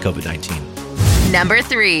now by COVID-19. Number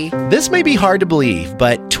 3. This may be hard to believe,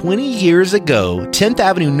 but 20 years ago, 10th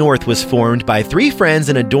Avenue North was formed by 3 friends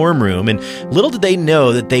in a dorm room, and little did they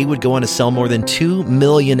know that they would go on to sell more than 2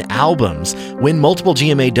 million albums, win multiple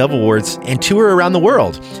GMA Dove Awards, and tour around the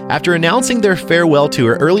world. After announcing their farewell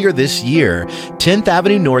tour earlier this year, 10th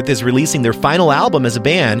Avenue North is releasing their final album as a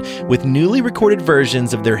band with newly recorded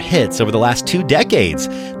versions of their hits over the last 2 decades.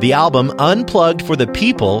 The album, Unplugged for the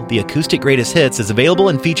People, the acoustic greatest hits, is available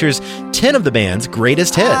and features 10 of the band's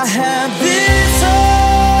greatest hits. I have this hope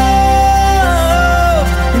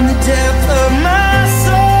in the depth of my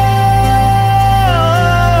soul,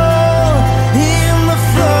 in the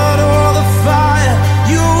flood or the fire,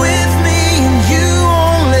 you're with me and you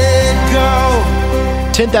won't let go.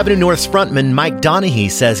 10th Avenue North's frontman Mike Donaghy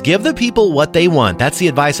says, give the people what they want. That's the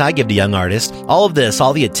advice I give to young artists. All of this,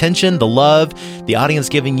 all the attention, the love, the audience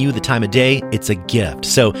giving you the time of day, it's a gift.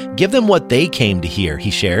 So give them what they came to hear, he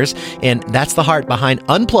shares. And that's the heart behind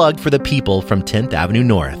Unplugged for the People from 10th Avenue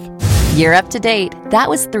North. You're up to date. That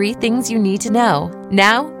was 3 things you need to know.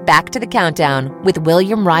 Now, back to the countdown with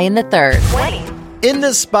William Ryan III. 20. In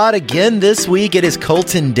the spot again this week, it is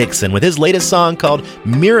Colton Dixon with his latest song called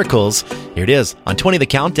Miracles. Here it is on 20 The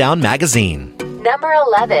Countdown magazine. Number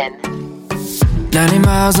 11. 90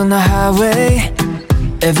 miles on the highway,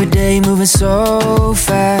 every day moving so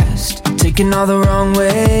fast, taking all the wrong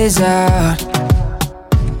ways out.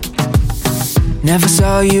 Never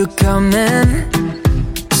saw you coming,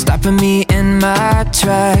 stopping me in my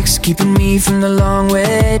tracks, keeping me from the long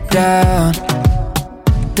way down.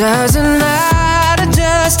 Doesn't matter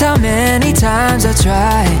just how many times I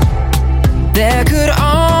tried, there could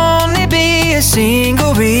only be a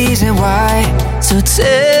single reason why. So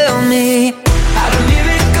tell me, how do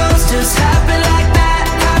miracles just happen like that,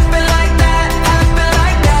 happen like that, happen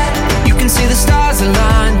like that? You can see the stars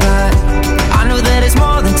align, but I know that it's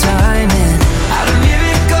more than timing. How do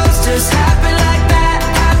miracles just happen like that,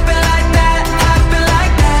 happen like that, happen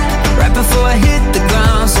like that? Right before I hit the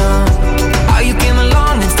ground, so how you came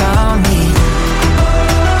along and found me.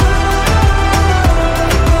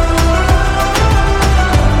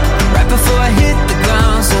 Right before I hit the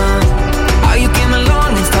ground, so how you came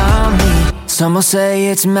along and found me. Some will say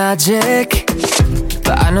it's magic,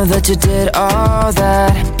 but I know that you did all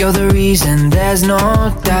that. You're the reason, there's no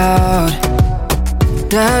doubt.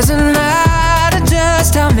 Doesn't matter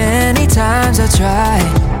just how many times I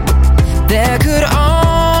tried, there could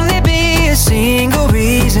only be a single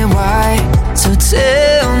reason why. So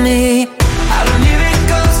tell me, how do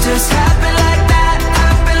miracles just happen like that,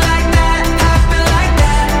 happen like that, happen like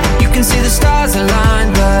that? You can see the stars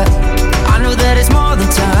align, but I know that it's more than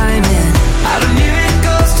timing. How do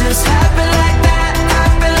miracles just happen like that,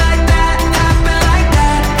 happen like that, happen like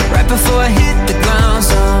that? Right before I hit the ground,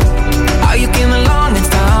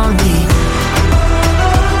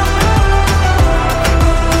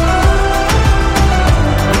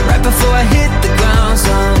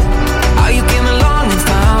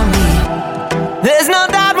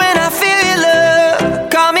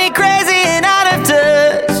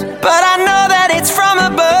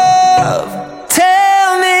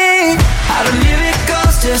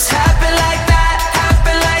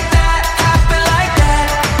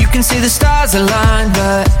 can see the stars align,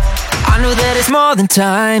 but I know that it's more than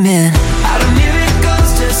timing. How do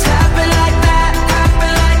miracles just happen like that,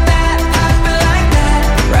 happen like that, happen like that?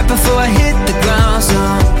 Right before I hit the ground, so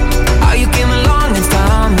how you came along and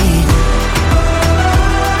found me.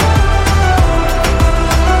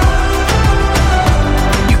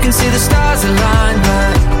 You can see the stars align,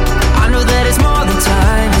 but I know that it's more than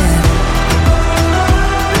timing.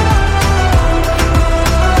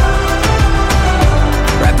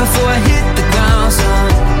 Right before I hit the ground, so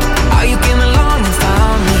how you came along and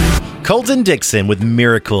found me. Colton Dixon with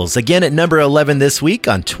Miracles, again at number 11 this week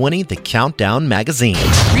on 20 The Countdown Magazine.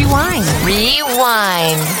 Rewind.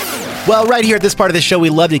 Well, right here at this part of the show, we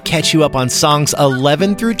love to catch you up on songs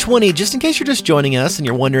 11 through 20, just in case you're just joining us and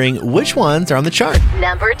you're wondering which ones are on the chart.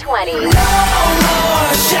 Number 20. No more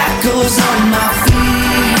shackles on my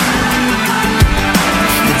feet.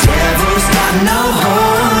 The devil's got no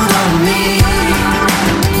hold on me.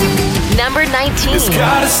 Number 19. It's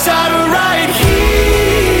gotta start right here.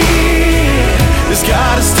 It's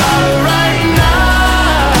gotta start right now.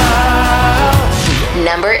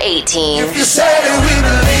 Number 18. If you say it, we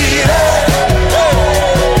believe it.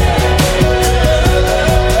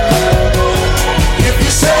 If you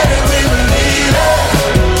say it, we believe it.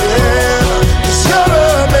 Yeah. 'Cause you're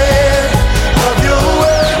a man of your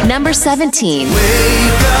word. Number 17.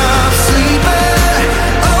 Wake up, sleeper.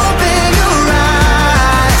 Open your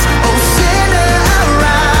eyes. Oh, sinner,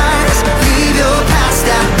 arise. Leave your past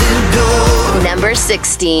at the door. Number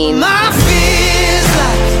 16. My fears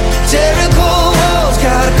like Jericho walls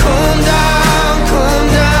gotta calm down, calm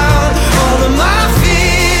down. All of my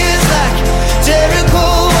fears like Jericho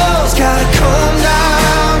walls gotta calm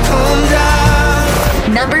down, calm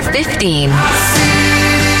down. Number 15. I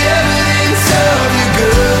see the evidence of your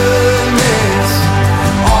goodness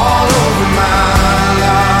all over my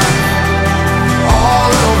life,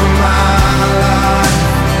 all over my life.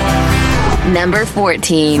 Number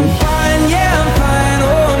 14. Fine, yeah, I'm fine,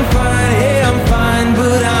 oh, I'm fine, yeah, I'm fine,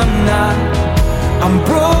 but I'm not. I'm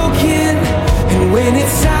broken, and when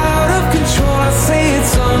it's out of control, I say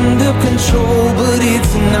it's under control, but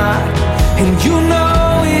it's not, and you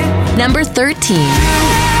know it. Number 13.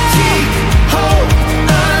 Keep hope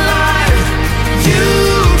alive. You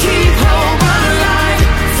keep hope alive.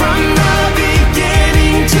 From the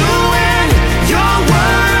beginning to end, your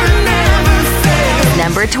word never fails.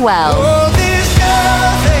 Number 12. Oh, there's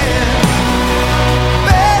nothing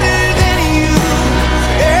better than you.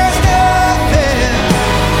 There's nothing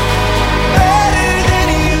better than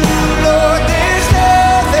you, Lord. There's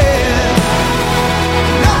nothing.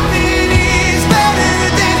 Nothing is better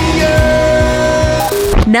than you.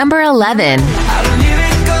 Number 11. How do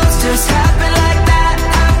miracles just happen like that,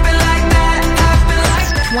 happen like that, happen like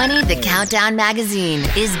that? 20 The Countdown Magazine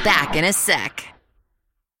is back in a sec.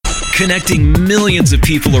 Connecting millions of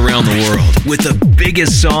people around the world with the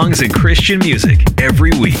biggest songs in Christian music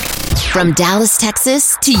every week. From Dallas,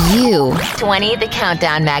 Texas to you. 20 The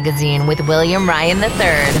Countdown Magazine with William Ryan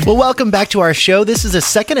III. Well, welcome back to our show. This is the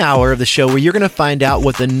second hour of the show where you're going to find out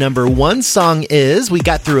what the number one song is. We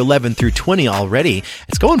got through 11 through 20 already.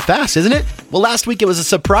 It's going fast, isn't it? Well, last week it was a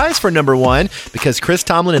surprise for number one because Chris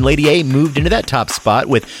Tomlin and Lady A moved into that top spot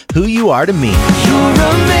with Who You Are to Me. You're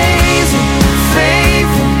amazing,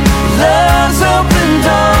 faithful, love's open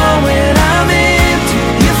door when I'm empty.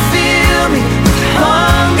 You fill me with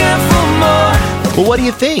hunger for more. Well, what do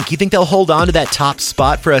you think? You think they'll hold on to that top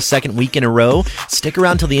spot for a second week in a row? Stick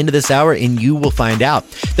around till the end of this hour and you will find out.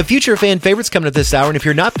 The future fan favorites coming up this hour, and if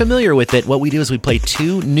you're not familiar with it, what we do is we play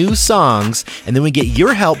two new songs, and then we get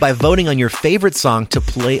your help by voting on your favorite song to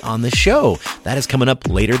play on the show. That is coming up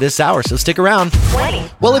later this hour, so stick around. 20.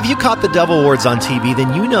 Well, if you caught the Dove Awards on TV,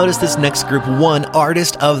 then you noticed this next group won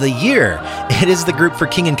Artist of the Year. It is the group for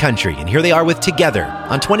King and Country, and here they are with Together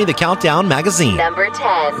on 20 The Countdown Magazine. Number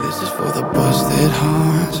 10. This is for the busted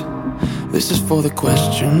hearts. This is for the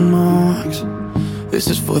question marks. This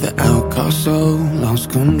is for the outcast soul, lost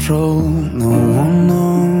control, no one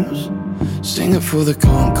knows. Sing it for the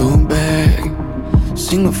can't go back.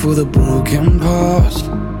 Sing it for the broken past.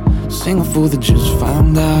 Sing it for the just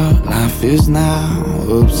found out life is now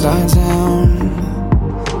upside down.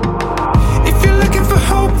 If you're looking for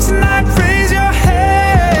hope tonight, raise your hand.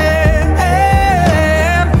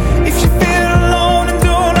 If you feel alone and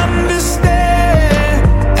don't understand,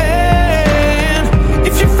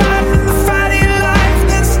 if you're fighting the fight of your life,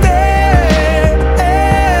 then stand.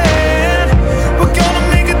 We're gonna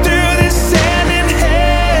make it through this hand in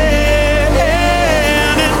hand.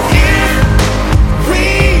 And if we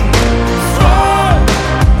fall,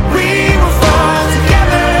 we will fall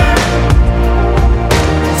together.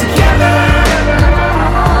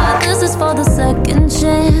 second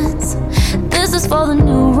chance. This is for the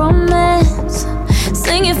new romance.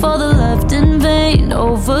 Singing for the left in vain.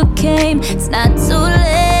 Overcame, it's not too late.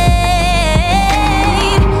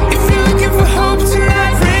 If you're looking for hope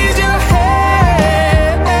tonight, raise your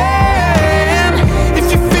hand.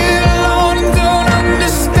 If you feel alone and don't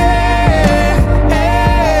understand,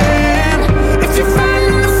 if you're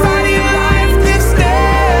fighting the fight of your life, then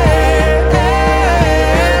stand.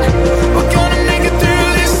 We're gonna make it through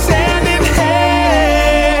this hand in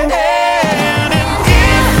hand. And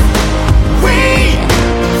if we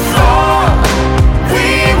fall, we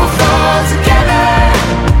will fall together.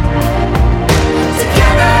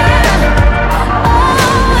 Together. Oh,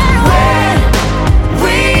 and when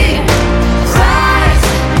we rise,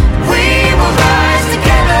 we will rise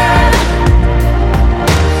together.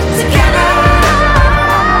 Together.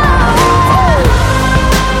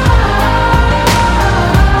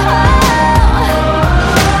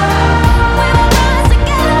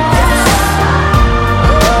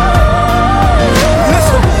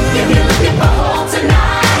 Listen, if you're looking for hope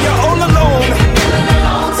tonight, you're all alone. If you're feeling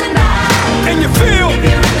alone tonight, and you feel if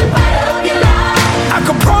you're in the fight of your life, I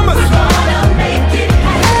can promise we're gonna make it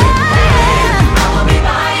happen. I will be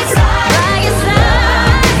by your side. By your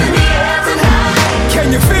side. In the air tonight. Can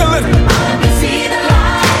you feel it? I can see the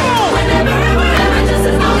light. Whenever and wherever, just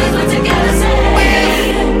as long as we're together. Say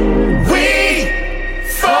we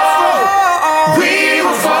fall, we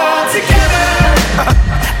will fall together.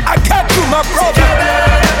 I got you, my brother.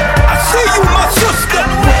 I see you, my sister.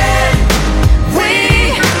 When we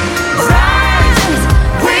rise,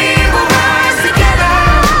 we will rise together.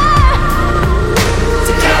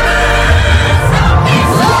 Together. We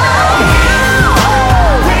fall,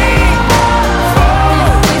 we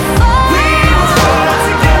will fall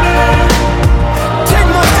together. Take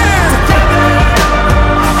my hand.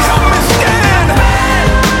 Help me stand.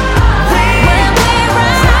 When we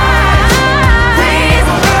rise, we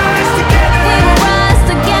will rise together. We will rise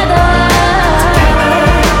together.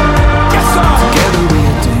 Yes, sir. Together we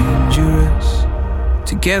are dangerous.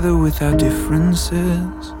 Together with our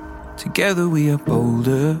differences. Together we are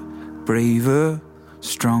bolder, braver,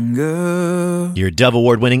 stronger. Your Dove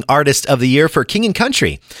Award-winning Artist of the Year for King and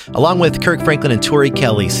Country, along with Kirk Franklin and Tori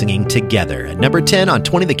Kelly singing Together at number 10 on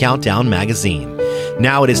 20 The Countdown magazine.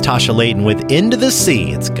 Now it is Tasha Layton with Into the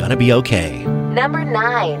Sea, It's Gonna Be Okay. Number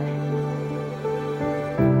 9.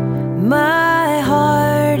 My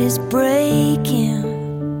heart is breaking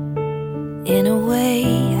in a way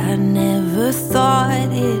I never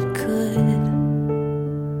thought it could.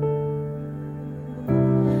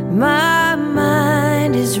 My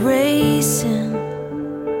mind is racing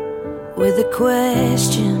with a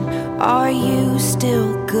question: are you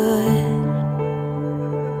still good?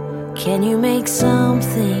 Can you make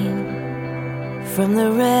something from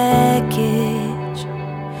the wreckage?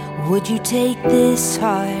 Would you take this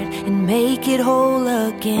heart and make it whole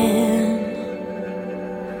again?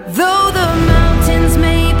 Though the mountains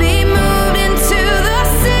may be moved into the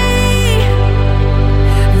sea,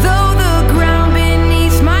 though the ground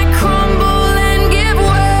beneath might crumble and give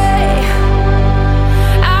way,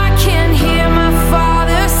 I can hear my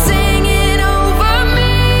Father singing over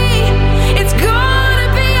me. It's gonna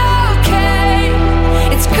be okay.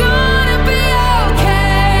 It's gonna be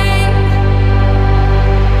okay.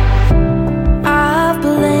 I've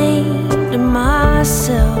blamed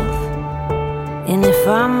myself, and if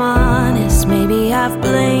I'm honest, maybe I've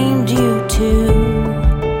blamed you too.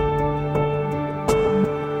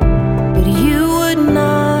 But you would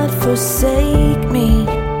not forsake me,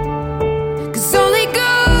 'cause only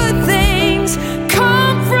good things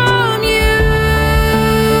come from you.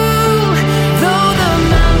 Though the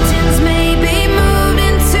mountains may be moved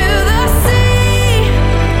into the sea,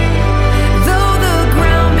 though the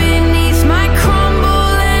ground beneath might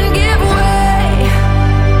crumble and give way,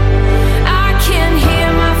 I can hear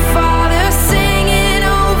my Father singing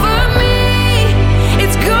over me.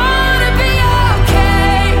 It's gonna be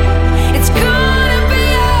okay. It's gonna be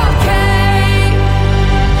okay.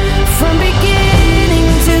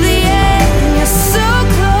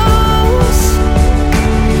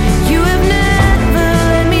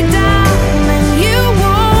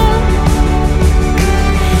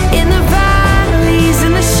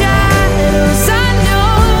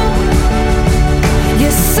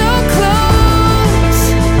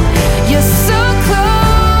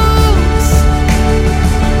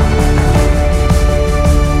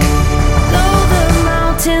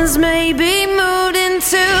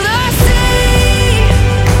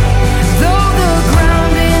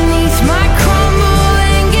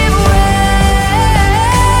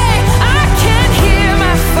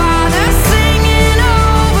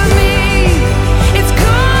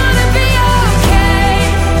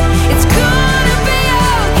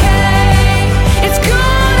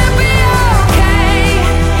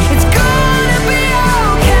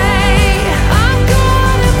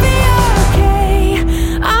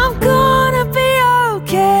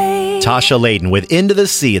 Natasha Layden with Into the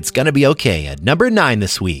Sea, It's Gonna Be Okay at number 9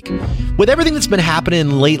 this week. With everything that's been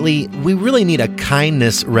happening lately, we really need a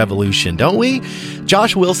kindness revolution, don't we?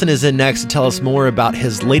 Josh Wilson is in next to tell us more about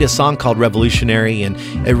his latest song called Revolutionary, and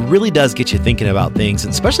it really does get you thinking about things,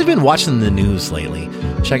 and especially if you've been watching the news lately.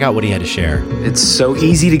 Check out what he had to share. It's so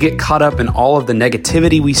easy to get caught up in all of the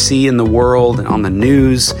negativity we see in the world and on the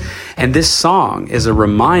news. And this song is a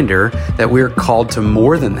reminder that we are called to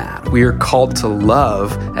more than that. We are called to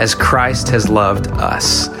love as Christ has loved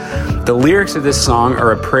us. The lyrics of this song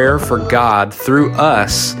are a prayer for God through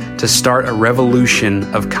us to start a revolution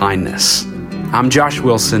of kindness. I'm Josh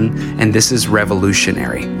Wilson, and this is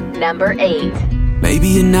Revolutionary. Number 8. Maybe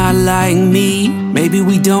you're not like me, maybe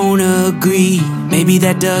we don't agree. Maybe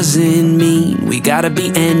that doesn't mean we gotta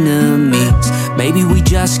be enemies. Maybe we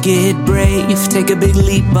just get brave, take a big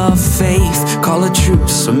leap of faith. Call a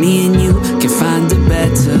truce so me and you can find a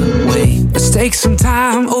better way. Let's take some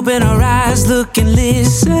time, open our eyes, look and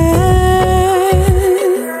listen.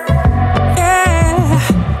 Yeah.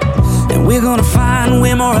 And we're gonna find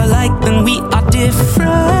we're more alike than we are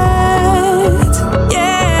different.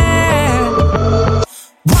 Yeah.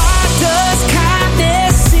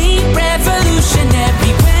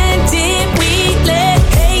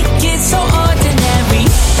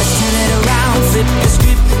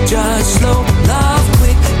 Just slow, love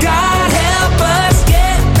quick. God help us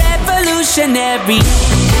get revolutionary.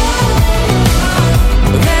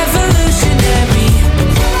 Revolutionary.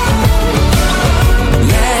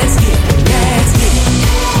 Let's get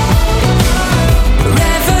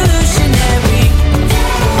revolutionary.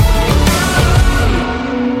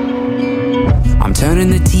 I'm turning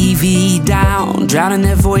the TV down, drowning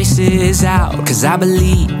their voices out, 'cause I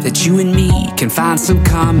believe that you and me can find some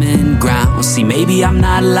common ground. See, maybe I'm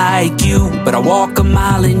not like you, but I walk a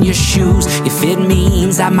mile in your shoes. If it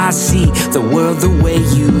means I might see the world the way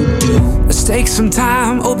you do. Let's take some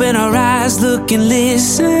time, open our eyes, look and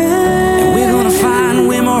listen. And we're gonna find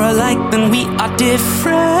we're more alike than we are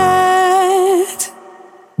different.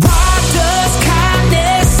 Why does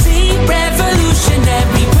kindness seem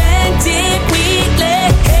revolutionary? When did we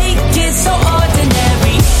let hate get so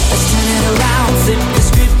ordinary? Let's turn it around, flip the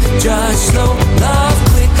script, just slow, love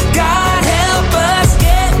quick. God help us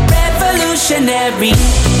get revolutionary.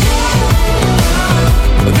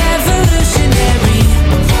 Revolutionary.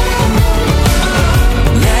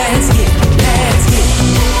 Let's get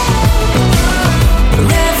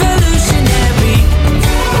revolutionary.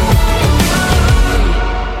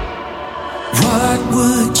 What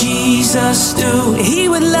would Jesus do? He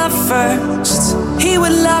would love first. He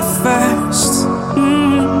would love first.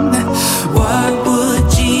 What would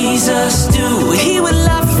Jesus do? He would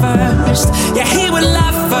love first. Yeah, he would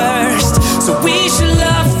love first. So we should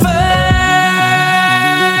love first.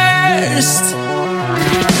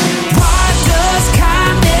 Why does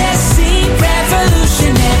kindness seem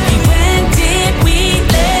revolutionary? When did we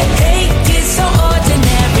let hate get so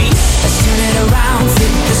ordinary? Let's turn it around,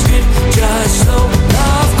 flip the script, just slow,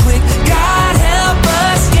 love quick. God help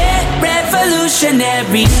us get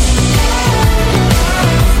revolutionary.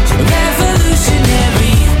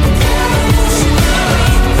 Revolutionary.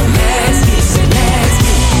 Let's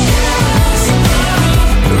get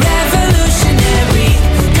revolutionary.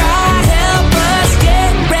 God help us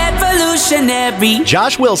get revolutionary.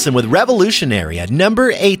 Josh Wilson with Revolutionary at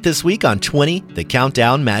number 8 this week on 20, The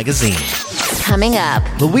Countdown Magazine. Coming up.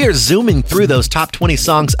 Well, we are zooming through those top 20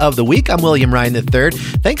 songs of the week. I'm William Ryan III.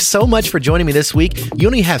 Thanks so much for joining me this week. You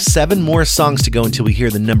only have 7 more songs to go until we hear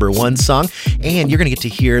the number 1 song, and you're going to get to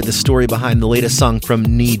hear the story behind the latest song from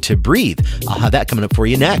Need to Breathe. I'll have that coming up for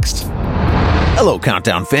you next. Hello,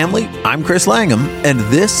 Countdown family. I'm Chris Langham, and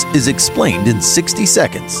this is Explained in 60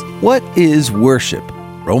 Seconds. What is worship?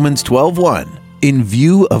 Romans 12:1. In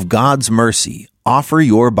view of God's mercy, offer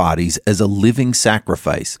your bodies as a living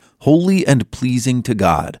sacrifice, holy and pleasing to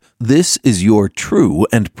God. This is your true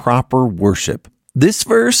and proper worship. This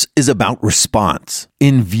verse is about response.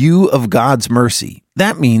 In view of God's mercy,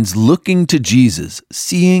 that means looking to Jesus,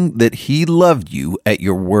 seeing that he loved you at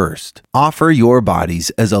your worst. Offer your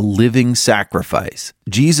bodies as a living sacrifice.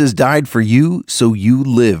 Jesus died for you, so you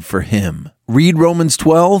live for him. Read Romans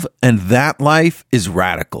 12, and that life is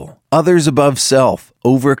radical. Others above self,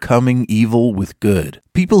 overcoming evil with good.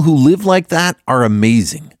 People who live like that are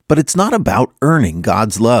amazing, but it's not about earning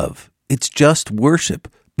God's love. It's just worship.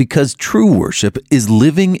 Because true worship is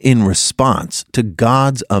living in response to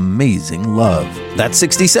God's amazing love. That's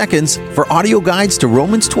 60 seconds. For audio guides to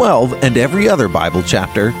Romans 12 and every other Bible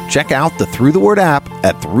chapter, check out the Through the Word app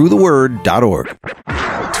at throughtheword.org.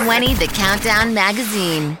 20 The Countdown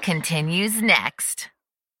Magazine continues next.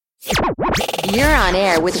 You're on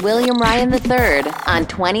air with William Ryan III on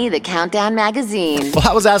 20 The Countdown Magazine. Well,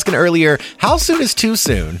 I was asking earlier, how soon is too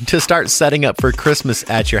soon to start setting up for Christmas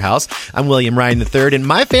at your house? I'm William Ryan III, and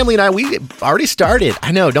my family and I, we already started.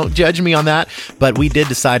 I know, don't judge me on that, but we did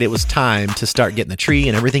decide it was time to start getting the tree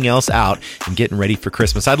and everything else out and getting ready for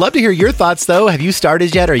Christmas. I'd love to hear your thoughts, though. Have you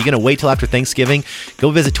started yet? Or are you going to wait till after Thanksgiving?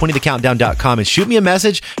 Go visit 20thecountdown.com and shoot me a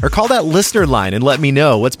message or call that listener line and let me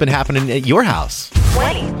know what's been happening at your house.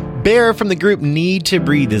 20. Bear from the group Need to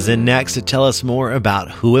Breathe is in next to tell us more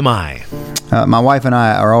about Who Am I? My wife and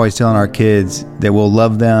I are always telling our kids that we'll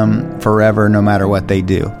love them forever no matter what they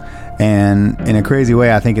do. And in a crazy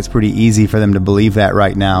way, I think it's pretty easy for them to believe that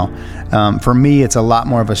right now. For me, it's a lot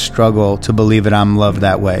more of a struggle to believe that I'm loved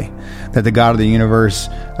that way, that the God of the universe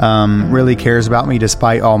really cares about me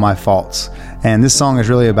despite all my faults. And this song is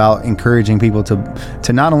really about encouraging people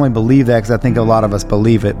to not only believe that, because I think a lot of us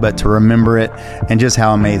believe it, but to remember it and just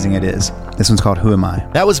how amazing it is. This one's called Who Am I?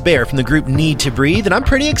 That was Bear from the group Need to Breathe, and I'm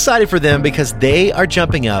pretty excited for them because they are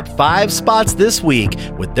jumping up 5 spots this week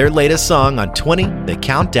with their latest song on 20 The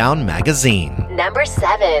Countdown Magazine. Number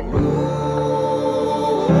 7.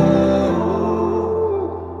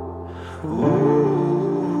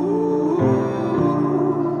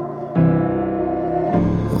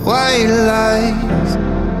 White lies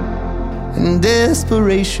and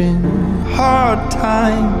desperation, hard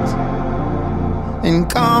times and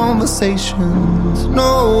conversations.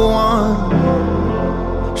 No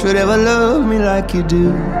one should ever love me like you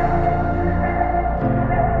do.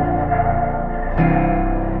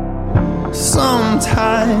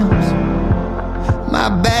 Sometimes my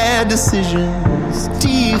bad decisions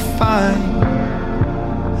define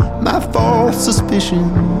my false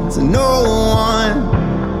suspicions. No one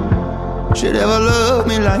should ever love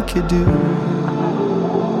me like you do.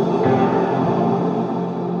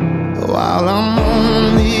 While I'm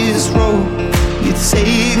on this road, you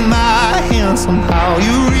take my hand. Somehow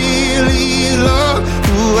you really love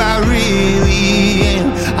who I really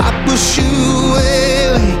am. I push you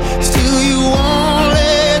away, still you won't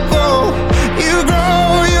let go. You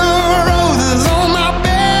grow your roses on my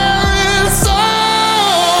barren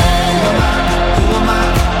soul. Who am I?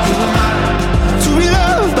 Who am I? To be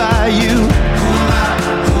loved by you. Who am I?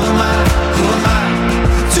 Who am I? Who am I?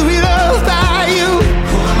 To be loved by you.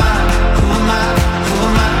 Who am I? Who am I? Who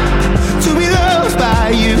am I? To be loved by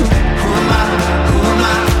you. Who am I? Who am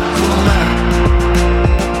I? Who am I?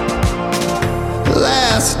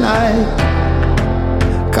 Last night,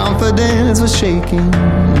 confidence was shaking.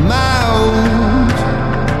 My wounds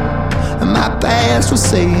and my past was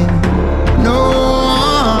saying, no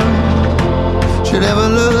one should ever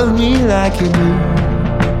love me like you do.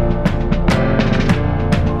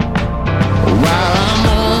 While I'm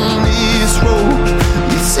on this road,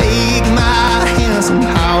 you take my hand.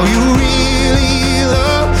 Somehow you really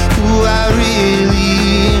love who I really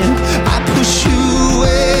am. I push you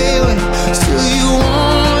away, still you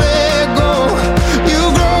won't let go. You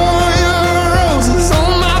grow your roses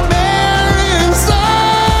on my barren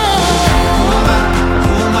soul. Who am I?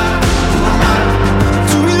 Who am I? Who am I?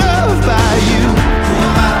 To be loved by you. Who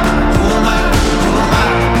am I? Who am I? Who am I?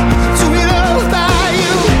 To be loved by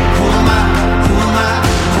you. Who am I? Who am I?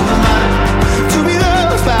 Who am I? To be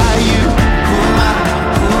loved by you. Who am I?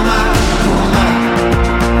 Who am I? Who am I?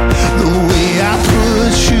 The way I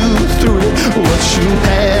put you through it, what you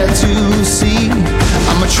had to see.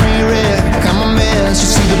 I'm a train wreck, I'm a mess. You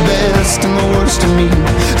see the best and the worst in me.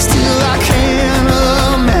 Still I can't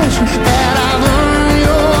imagine that I've earned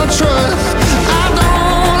your trust. I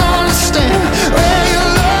don't understand where your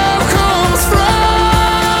love comes from.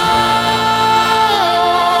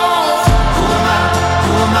 Who am I?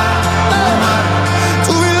 Who am I? Who am I?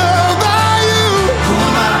 To be loved by you. Who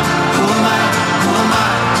am I? Who am I? Who am I?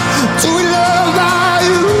 To be loved by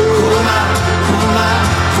you. Who am I? Who am I?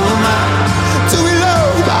 Who am I? To be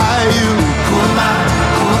loved by you. Who am I?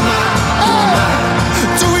 Who am I? Who am I?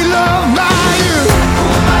 To be loved by you. Who am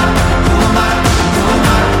I? Who am I? Who am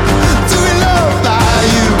I? To be loved by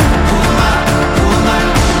you. Who am I? Who am I?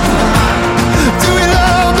 Who am I? To be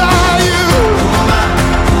loved by you. Who am I?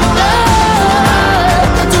 Who am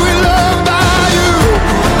I? To be loved by you.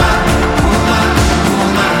 Who am I? Who am I? Who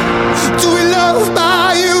am I? To be loved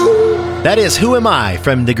by you. That is Who Am I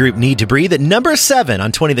from the group Need to Breathe at number 7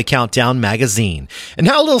 on 20 The Countdown Magazine. And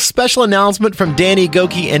now a little special announcement from Danny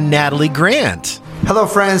Goki and Natalie Grant. Hello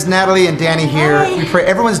friends, Natalie and Danny here. We pray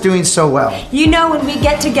everyone's doing so well. You know, when we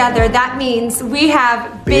get together, that means we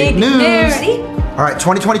have big news. All right,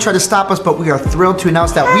 2020 tried to stop us, but we are thrilled to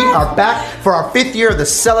announce that we are back for our 5th year of the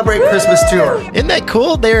Celebrate Christmas Tour. Isn't that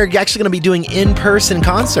cool? They're actually going to be doing in-person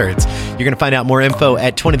concerts. You're going to find out more info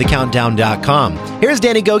at 20thecountdown.com. Here's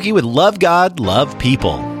Danny Gokey with Love God, Love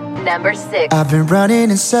People. Number 6. I've been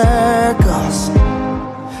running in circles,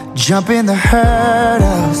 jumping the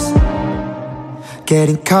hurdles,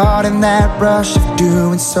 getting caught in that rush of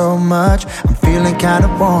doing so much. I'm feeling kind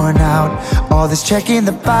of worn out. All this checking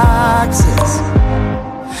the boxes,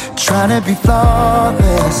 trying to be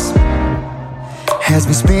flawless, has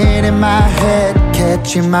me spinning my head,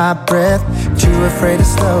 catching my breath, too afraid to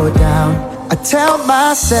slow down. I tell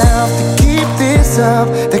myself to keep this up,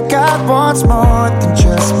 that God wants more than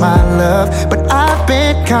just my love. But I've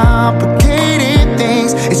been complicating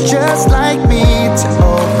things, it's just like me to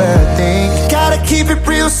overthink. Gotta keep it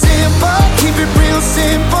real simple, keep it real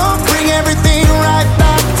simple. Bring everything right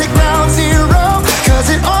back to ground zero,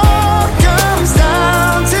 cause it all comes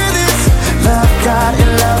down to this: love God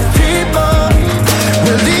and love people.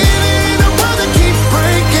 We're living in a world that keeps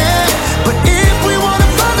breaking, but if we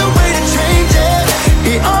wanna find a way to change it,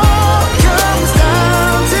 it all comes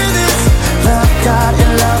down to this: love God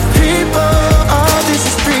and love people. Oh, this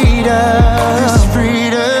is freedom, this is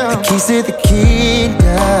freedom. The keys to the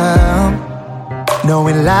kingdom,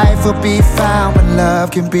 knowing life will be found when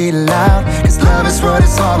love can be loud, cause love is what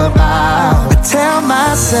it's all about. I tell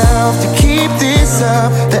myself to keep this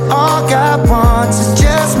up, that all God wants is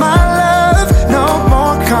just my love. No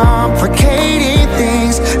more complicating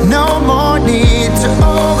things, no more need to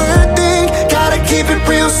overthink. Gotta keep it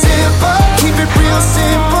real simple, keep it real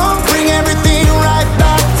simple. Bring everything right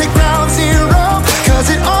back to ground zero, cause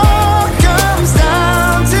it all comes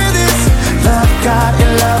down to this: love God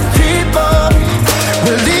and love people.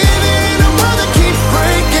 We're living in a world that keeps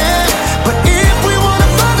breaking, but if we wanna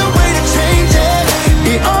find a way to change it,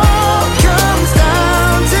 it all comes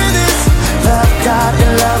down to this: love God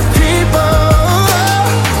and love people.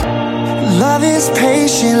 Love is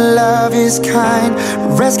patient, love is kind,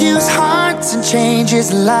 rescues hearts and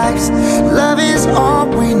changes lives. Love is all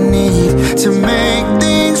we need to make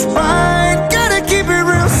things right. Gotta keep it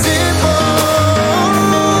real simple.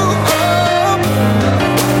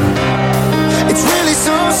 It's really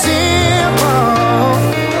so simple.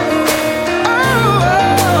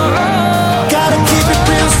 Gotta keep it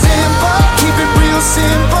real simple, keep it real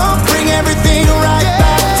simple. Bring everything right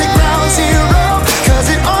back to ground zero, cause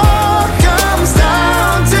it all comes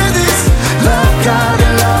down to this: love God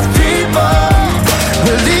and love people.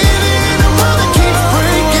 We're living in a world that keeps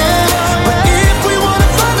breaking, but if we wanna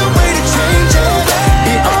find a way to change it,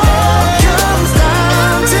 it all comes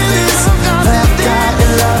down to this: love God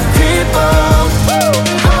and love people.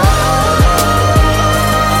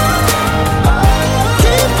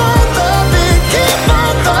 Keep on loving, keep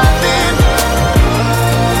on loving.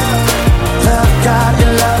 Love God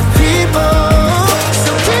and love people.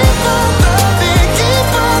 So keep on loving, keep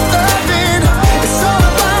on loving. It's all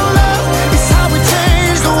about love, it's how we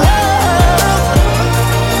change the world.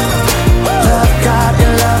 Love God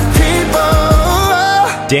and love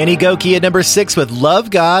people. Danny Gokey at number 6 with Love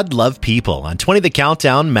God, Love People on 20 The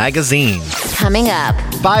Countdown magazine. Coming up,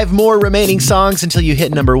 5 more remaining songs until you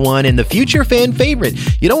hit number 1 in the future fan favorite.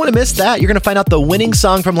 You don't want to miss that. You're going to find out the winning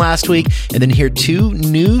song from last week and then hear 2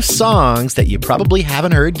 new songs that you probably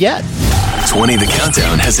haven't heard yet. 20 The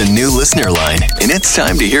Countdown has a new listener line, and it's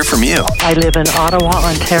time to hear from you. I live in Ottawa,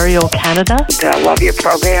 Ontario, Canada. I love your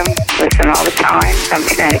program. Listen all the time from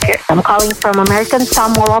Connecticut. I'm calling from American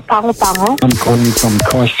Samoa, Pago Pago. I'm calling from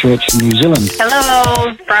Christchurch, New Zealand.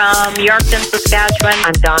 Hello, from Yorkton, Saskatchewan.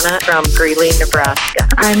 I'm Donna from Greeley, Nebraska.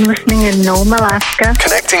 I'm listening in Nome, Alaska.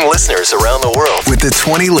 Connecting listeners around the world with the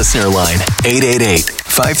 20 listener line.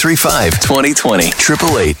 888-535-2020.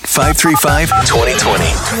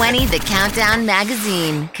 888-535-2020. 20 The Countdown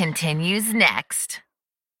magazine continues next.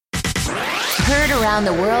 Heard around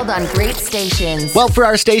the world on great stations. Well, for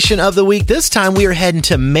our station of the week, this time we are heading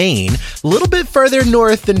to Maine, a little bit further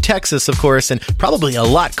north than Texas, of course, and probably a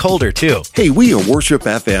lot colder, too. Hey, we are Worship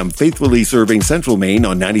FM, faithfully serving Central Maine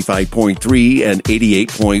on 95.3 and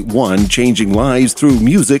 88.1, changing lives through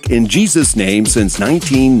music in Jesus' name since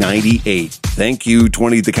 1998. Thank you,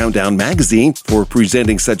 20 The Countdown magazine, for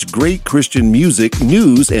presenting such great Christian music,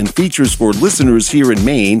 news, and features for listeners here in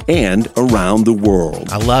Maine and around the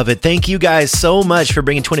world. I love it. Thank you guys so much for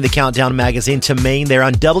bringing 20 The Countdown magazine to Maine there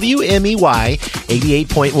on WMEY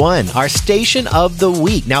 88.1, our station of the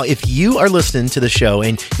week. Now, if you are listening to the show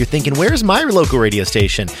and you're thinking, where's my local radio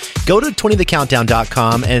station? Go to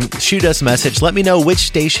 20thecountdown.com and shoot us a message. Let me know which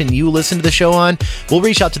station you listen to the show on. We'll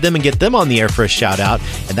reach out to them and get them on the air for a shout out,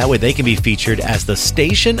 and that way they can be featured as the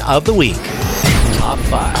station of the week. Top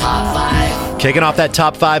 5. Kicking off that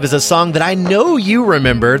top 5 is a song that I know you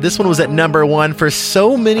remember. This one was at number 1 for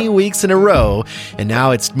so many weeks in a row, and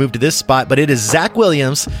now it's moved to this spot, but it is Zach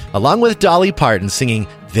Williams along with Dolly Parton singing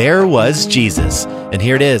There Was Jesus. And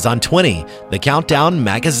here it is on 20, The Countdown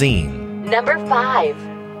magazine. Number 5.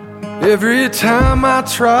 Every time I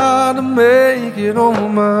try to make it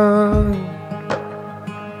on my own,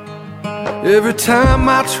 every time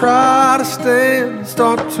I try to stand,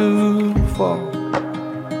 start to fall.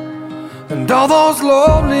 And all those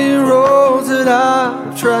lonely roads that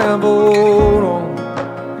I've traveled on,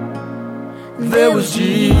 there was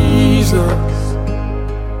Jesus.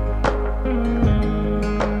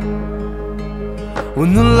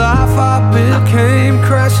 When the life I built came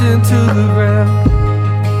crashing to the ground,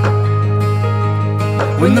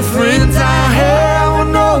 when the friends I had were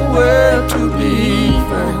nowhere to be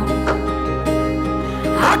found,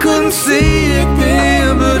 I couldn't see it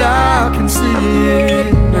then, but I can see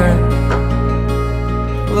it now.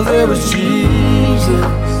 Well, there was Jesus.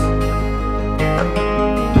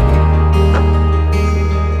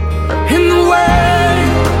 In the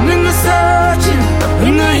waiting, in the searching,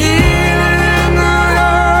 in the healing, in the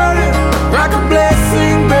hurting, like a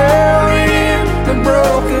blessing buried in the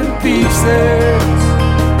broken pieces.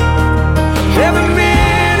 Every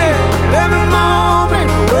minute, every moment,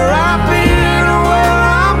 where I've been or where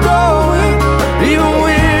I'm going, even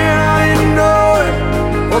when I didn't know it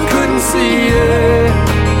or couldn't see it,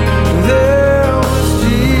 there was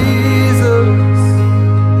Jesus.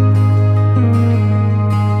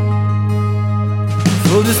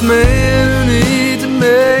 For this man who needs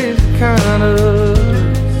amazing kind of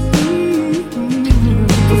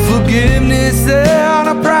the forgiveness and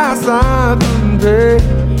a price I couldn't pay.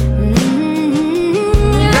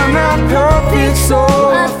 I'm not perfect, so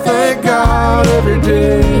I thank God every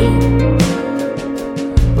day.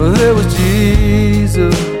 Well, there was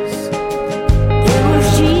Jesus. There was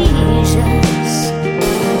Jesus.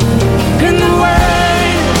 In the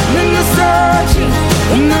waiting, in the searching,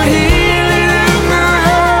 in the healing, in the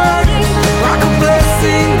hurting, like a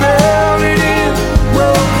blessing buried in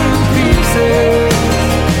broken pieces.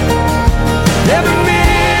 Every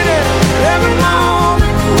minute, every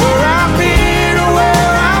moment, where I've been or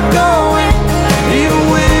where I'm going, even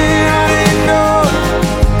when I didn't know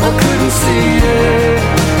I couldn't see it,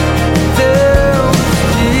 there was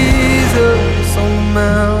Jesus on the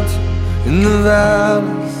mountain, in the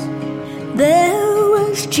valleys, there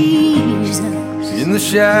was Jesus in the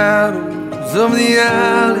shadows of the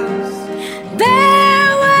alleys,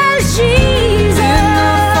 there was Jesus in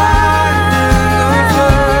the fire, in the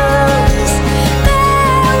floods,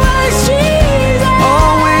 there was Jesus,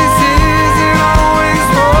 always is and always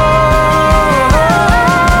was.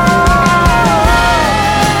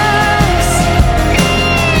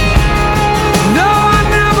 No, I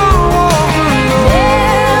never walked alone,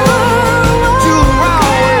 you were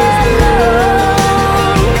always there.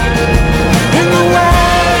 In the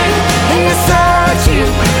waiting, in the searching,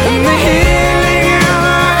 in the healing, in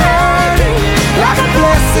the hurting, like a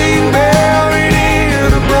blessing buried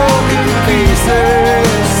in the broken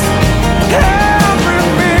pieces. Every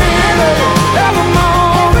minute, every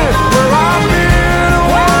moment, where I've been or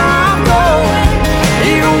where I'm going,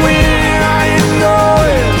 even when I didn't know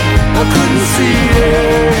it, I couldn't see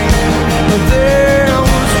it, but there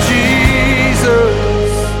was Jesus.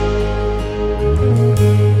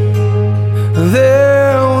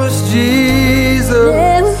 There was Jesus.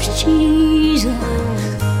 There was Jesus.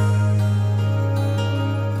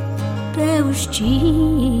 There was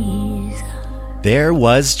Jesus. There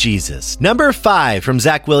was Jesus. Number 5 from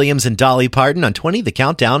Zach Williams and Dolly Parton on 20, The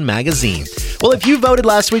Countdown magazine. Well, if you voted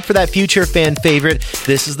last week for that future fan favorite,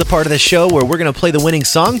 this is the part of the show where we're going to play the winning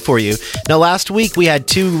song for you. Now, last week we had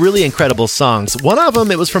 2 really incredible songs. One of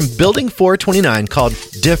them, it was from Building 429 called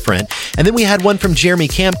Different. And then we had one from Jeremy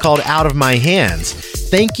Camp called Out of My Hands.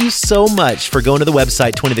 Thank you so much for going to the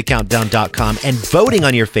website 20thecountdown.com and voting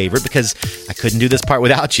on your favorite, because I couldn't do this part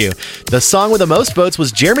without you. The song with the most votes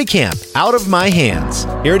was Jeremy Camp, Out of My Hands.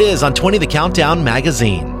 Here it is on 20 The Countdown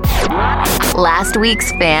magazine. Last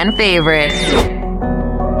week's fan favorite.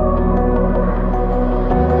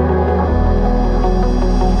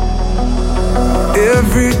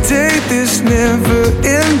 Every day this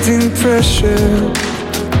never-ending pressure,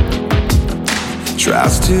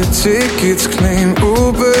 tries to take its claim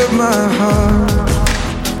over my heart.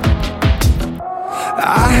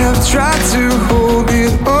 I have tried to hold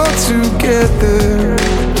it all together,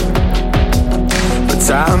 but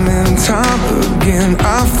time and time again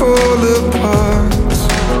I fall apart.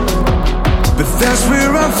 But that's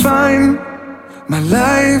where I find my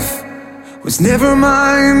life was never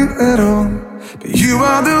mine at all. But you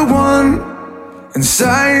are the one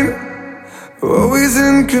inside, always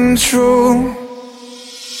in control.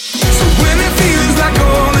 So when it feels like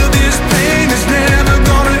all of this pain is never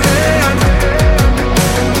gonna end,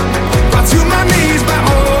 brought to my knees by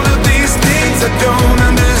all of these things I don't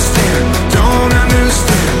understand, don't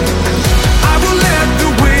understand. I will let the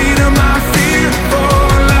weight of my fear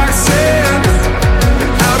fall like sand,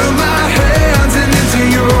 out of my hands and into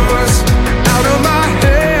yours, out of my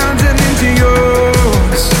hands and into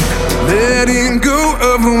yours. Letting go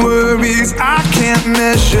of worries I can't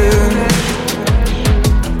measure,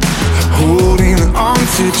 holding on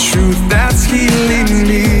to truth that's healing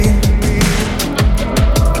me,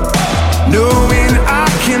 knowing I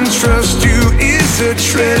can trust you is a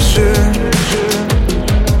treasure.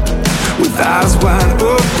 With eyes wide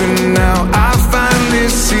open now I finally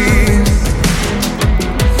see,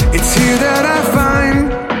 it's here that I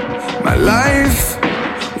find my life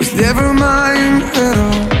was never mine at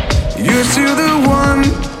all. You're still the one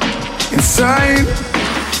inside,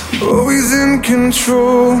 always in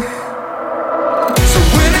control. So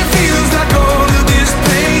when it feels like all of this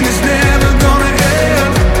pain is never gonna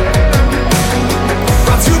end,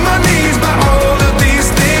 brought to my knees by all of these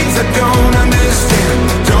things I don't understand,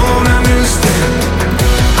 don't understand.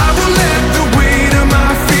 I will let the weight of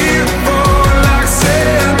my fear fall like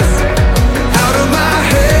sand, out of my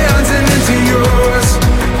hands and into yours,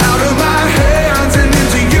 out of my hands and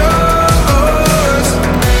into yours.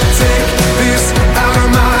 Take this out of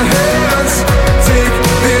my hands, take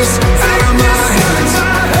this out of my hands,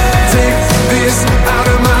 take this out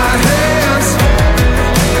of my hands,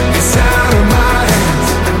 it's out of my hands.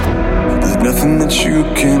 There's nothing that you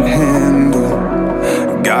can't handle,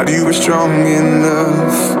 God, you are strong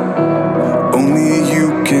enough. Only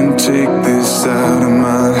you can take this out of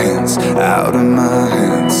my hands, out of my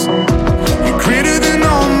hands. You're greater than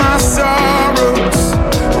all my sorrows,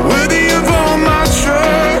 worthy of all my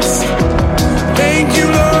trust. Thank you,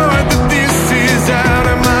 Lord, that this is out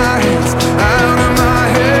of my hands, out of my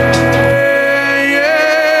hands.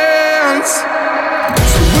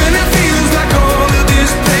 So when it feels like all of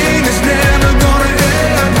this pain is never gonna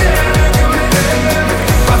end,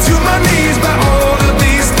 brought to my knees by all of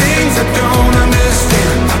these things I don't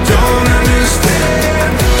understand, I don't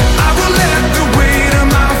understand. I will let the weight of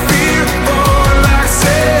my fear fall like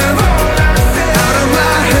sand, out of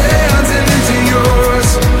my hands and into yours,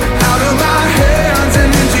 out of my hands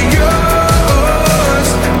and into yours.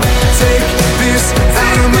 Take this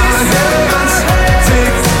out of my hands,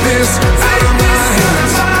 take this out of my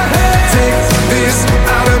hands, take this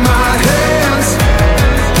out of my hands,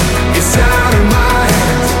 it's out of my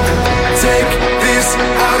hands. Take this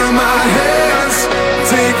out of my hands,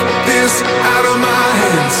 take this out of my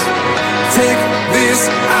hands, take this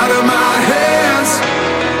out of my hands,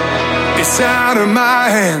 it's out of my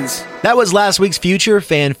hands. That was last week's Future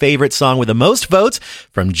fan favorite song with the most votes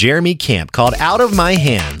from Jeremy Camp, called Out of My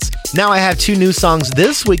Hands. Now I have two new songs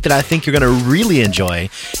this week that I think you're going to really enjoy.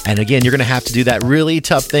 And again, you're going to have to do that really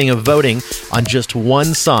tough thing of voting on just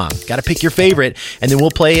one song. Got to pick your favorite, and then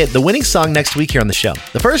we'll play the winning song next week here on the show.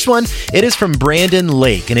 The first one, it is from Brandon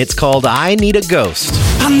Lake, and it's called I Need a Ghost.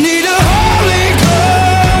 I need a Holy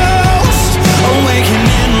Ghost awaken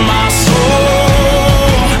in my soul.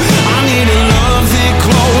 I need a love that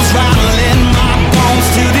glows, rattling my bones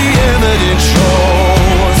to the evident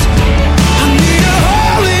shores. I need a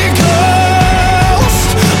Holy Ghost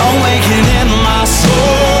awaken in my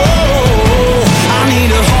soul. I need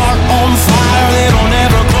a heart on fire that'll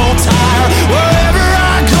never grow tired. Wherever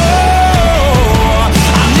I go,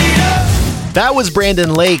 I need a... That was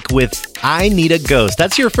Brandon Lake with I Need a Ghost.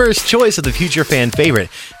 That's your first choice of the Future fan favorite.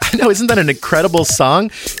 I know, isn't that an incredible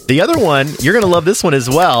song? The other one, you're going to love this one as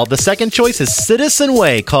well. The second choice is Citizen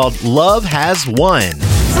Way, called Love Has Won.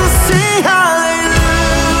 So sing hallelujah,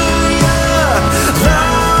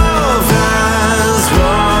 love has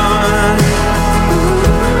won.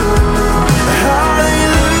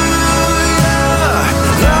 Hallelujah,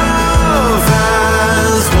 love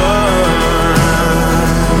has won.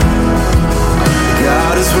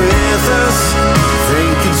 God is with us,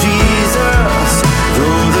 thank you Jesus,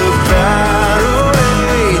 though the battle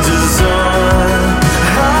rages on.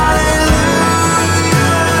 Hallelujah,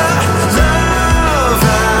 love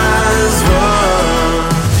has won.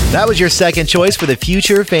 was your second choice for the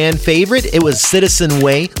future fan favorite. It was Citizen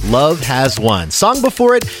Way, Love Has Won. Song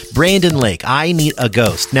before it, Brandon Lake, I Need a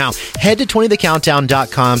Ghost. Now, head to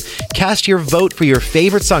 20thecountdown.com, cast your vote for your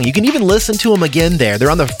favorite song. You can even listen to them again there. They're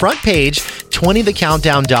on the front page,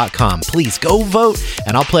 20thecountdown.com. Please go vote,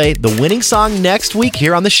 and I'll play the winning song next week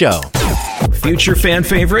here on the show. Future fan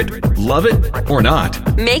favorite? Love it or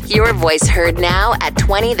not? Make your voice heard now at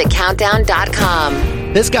 20thecountdown.com.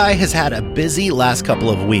 This guy has had a busy last couple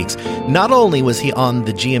of weeks. Not only was he on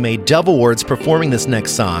the GMA Dove Awards performing this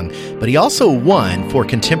next song, but he also won for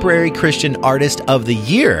Contemporary Christian Artist of the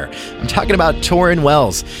Year. I'm talking about Torrin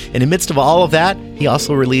Wells. And in the midst of all of that, he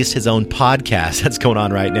also released his own podcast that's going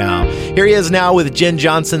on right now. Here he is now with Jen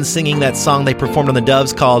Johnson singing that song they performed on the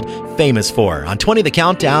Doves called Famous For on 20 The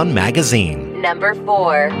Countdown magazine. Number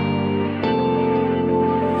 4.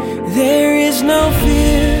 There is no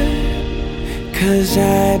fear, 'cause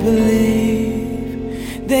I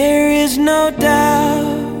believe. There is no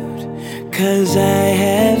doubt, 'cause I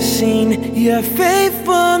have seen your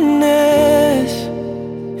faithfulness,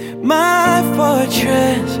 my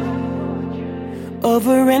fortress,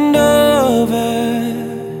 over and over.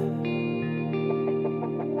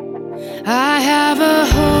 I have a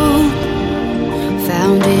hope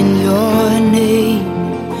found in your name.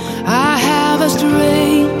 I have a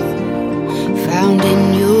strength found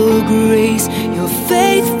in your grace, your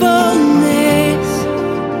faithfulness,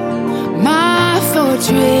 my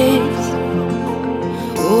fortress,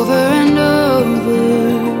 over and over.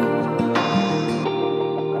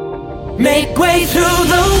 Make way through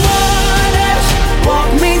the waters,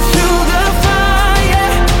 walk me through the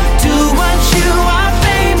fire, do what you are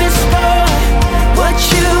famous for, what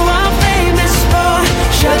you are famous for.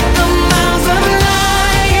 Shut the mouths of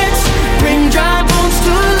lions, bring dry bones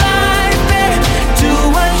to life there. Do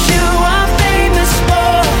what you are famous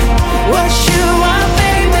for, what you are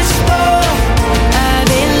famous for. I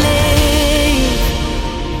believe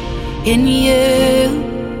in you,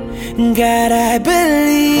 God, I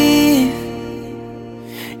believe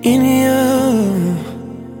in you.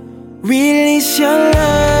 Release your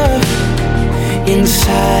love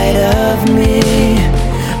inside of me.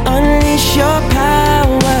 Unleash your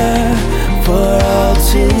power for all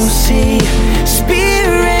to see.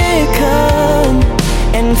 Spirit, come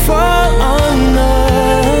and fall on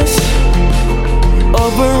us,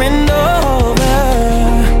 over and over.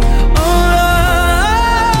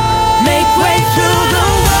 Oh, make way through the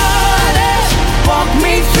waters, walk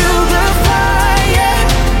me through the fire.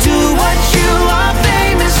 Do what you are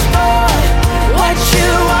famous for, what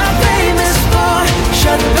you are famous for.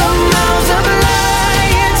 Shut the mouths of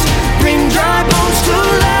lions, bring dry bones to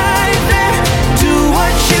life there. Do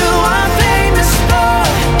what you are famous for,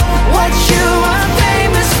 what you are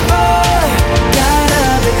famous for. God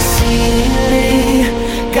of exceedingly,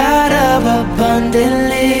 God of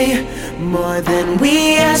abundantly, more than we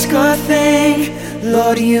ask or think.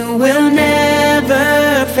 Lord, you will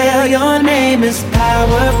never fail. Your name is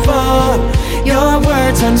powerful, your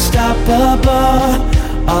word's unstoppable.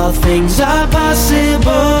 All things are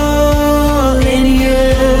possible in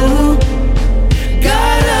you.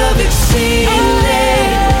 God of exceedingly,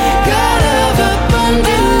 God of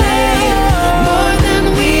abundantly, more than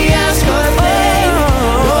we ask or think.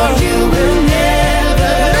 Lord, you will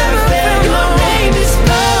never fail. Your name is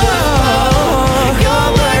powerful, your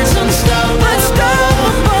word's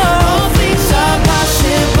unstoppable. All things are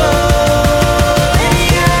possible in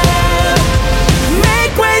you.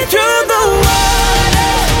 Make way through the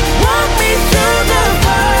water, walk me through the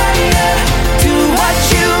fire. Do what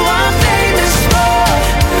you are famous for,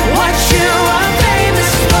 what you are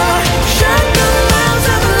famous for. Shut the mouths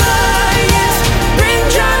of lions, bring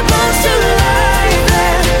dry bones to life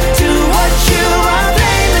there. Do what you are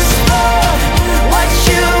famous for, what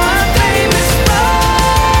you are famous for.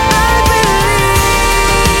 I believe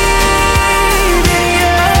in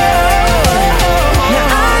you. Yeah,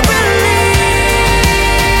 I believe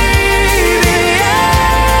in you.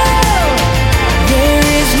 There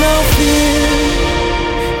is no fear,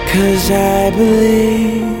 'cause I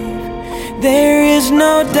believe. There is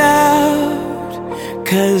no doubt,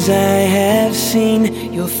 'cause I have seen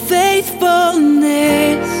your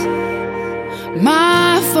faithfulness,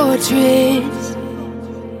 my fortress,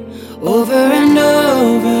 over and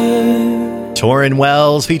over. Torrin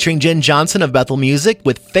Wells featuring Jen Johnson of Bethel Music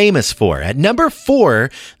with Famous For at number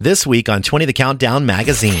 4 this week on 20 The Countdown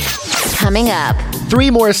magazine. Coming up,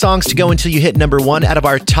 3 more songs to go until you hit number 1 out of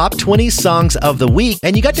our top 20 songs of the week.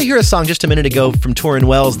 And you got to hear a song just a minute ago from Torrin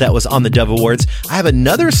Wells that was on the Dove Awards. I have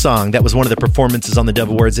another song that was one of the performances on the Dove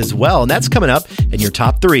Awards as well, and that's coming up in your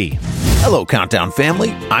top 3. Hello, Countdown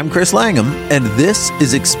family. I'm Chris Langham, and this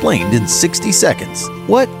is Explained in 60 Seconds.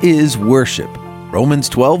 What is worship? Romans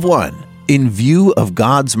 12:1. In view of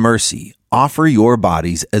God's mercy, offer your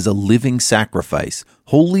bodies as a living sacrifice,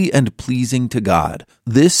 holy and pleasing to God.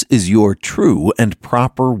 This is your true and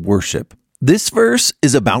proper worship. This verse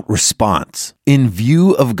is about response. In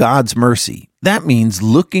view of God's mercy, that means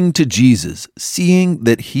looking to Jesus, seeing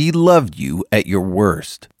that he loved you at your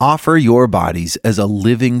worst. Offer your bodies as a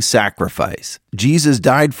living sacrifice. Jesus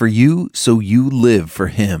died for you, so you live for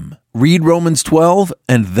him. Read Romans 12,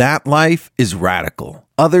 and that life is radical.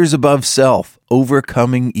 Others above self,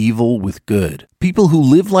 overcoming evil with good. People who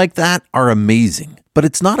live like that are amazing, but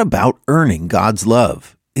it's not about earning God's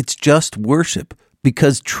love. It's just worship,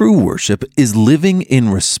 because true worship is living in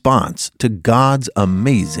response to God's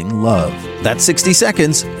amazing love. That's 60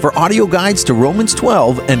 seconds. For audio guides to Romans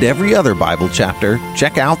 12 and every other Bible chapter,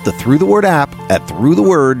 check out the Through the Word app at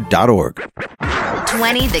throughtheword.org.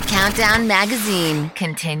 20 The Countdown magazine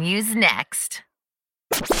continues next.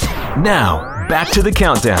 Now, back to the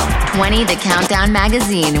countdown. 20 The Countdown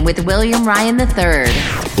magazine with William Ryan III.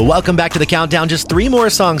 Well, welcome back to the countdown. Just 3 more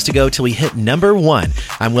songs to go till we hit number 1.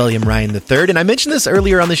 I'm William Ryan III, and I mentioned this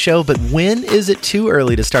earlier on the show, but when is it too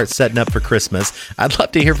early to start setting up for Christmas? I'd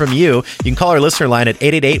love to hear from you. You can call our listener line at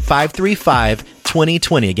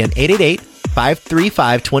 888-535-2020. Again,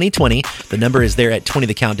 888-535-2020. The number is there at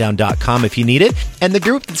 20thecountdown.com if you need it. And the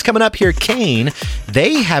group that's coming up here, Kane,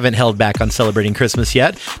 they haven't held back on celebrating Christmas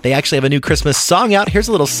yet. They actually have a new Christmas song out. Here's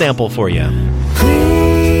a little sample for you.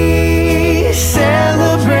 Please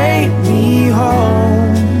celebrate me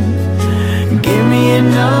home. Give me a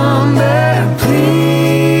number.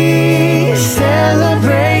 Please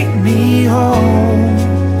celebrate me home.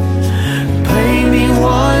 Play me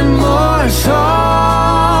one more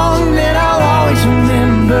song that I'll always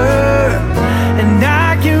remember, and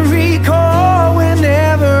I can recall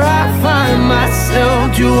whenever I find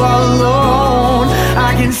myself too alone.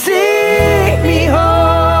 I can sing me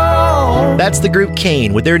home. That's the group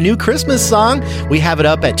Kane with their new Christmas song. We have it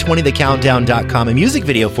up at 20thecountdown.com, a music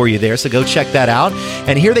video for you there, so go check that out.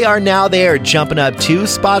 And here they are now. They are jumping up 2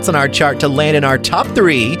 spots on our chart to land in our top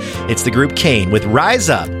 3. It's the group Kane with Rise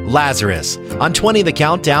Up, Lazarus on 20 The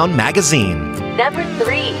Countdown magazine. Number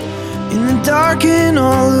 3. In the dark and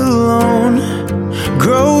all alone,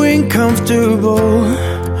 growing comfortable.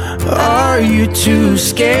 Are you too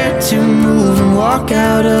scared to move and walk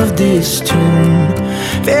out of this tomb?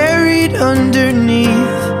 Buried underneath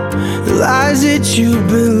the lies that you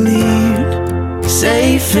believed,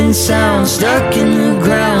 safe and sound, stuck in the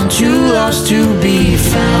ground, too lost to be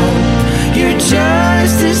found. You're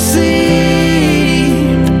just asleep,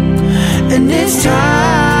 and it's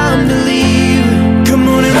time to leave. Come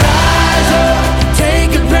on and rise up,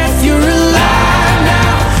 take a breath, you're alive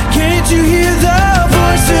now. Can't you hear the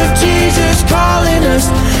voice of Jesus calling us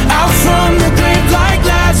out from the grave like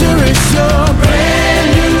Lazarus? You're brand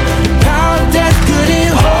new, the power of death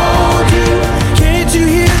couldn't hold you. Can't you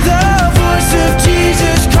hear the voice of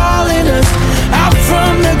Jesus calling us out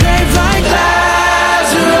from the grave like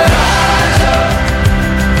Lazarus? Rise up,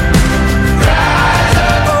 rise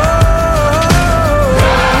up, oh,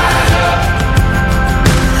 rise up,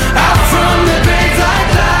 out from the grave like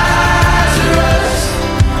Lazarus.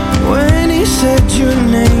 When he said your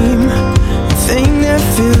name, the thing that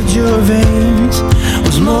filled your veins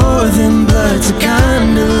was more than blood. It's a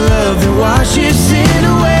kind of love that washes sin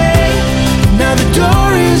away. Now the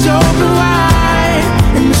door is open wide,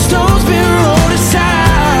 and the stone's been rolled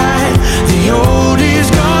aside. The old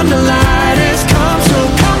is gone, the light has come. So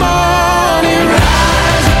come on and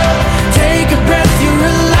rise up, take a breath, you're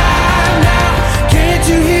alive now. Can't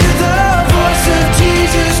you hear the voice of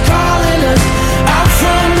Jesus calling us out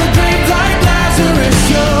from the grave like Lazarus?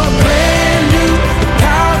 You're brand new, the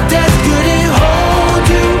power of death couldn't hold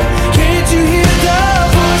you. Can't you hear the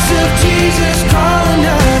voice of Jesus calling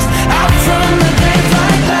us out from the grave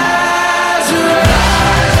like Lazarus?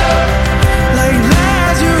 Rise up, like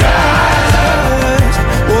Lazarus.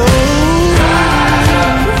 Whoa. Rise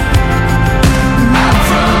up, out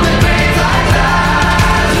from the grave like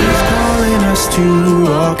Lazarus. He's calling us to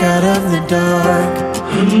walk out of the dark.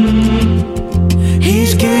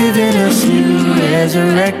 He's giving us new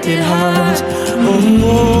resurrected hearts.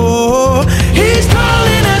 Oh, he's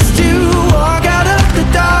calling us to walk out of the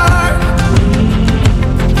dark.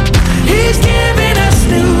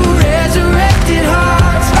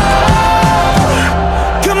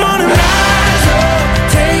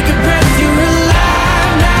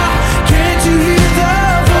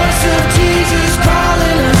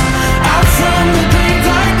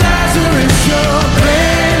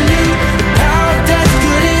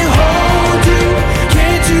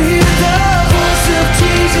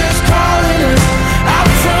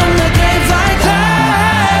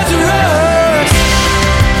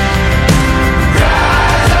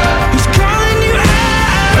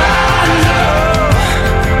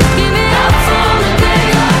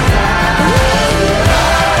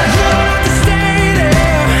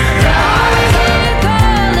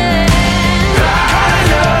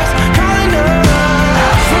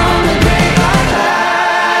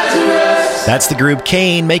 That's the group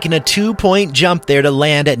Cain making a 2-point jump there to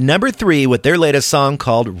land at number 3 with their latest song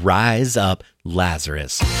called Rise Up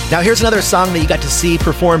Lazarus. Now here's another song that you got to see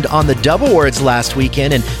performed on the Dove Awards last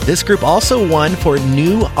weekend, and this group also won for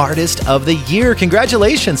New Artist of the Year.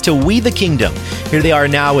 Congratulations to We the Kingdom. Here they are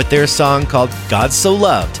now with their song called God So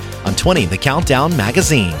Loved on 20 The Countdown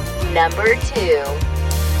Magazine. Number 2.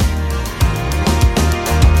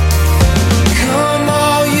 Come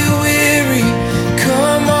all you weary,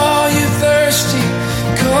 come all you thirsty,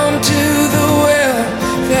 come to the well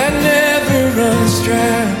that never runs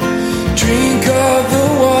dry. Drink of the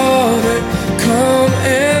water, come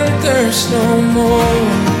and thirst no more.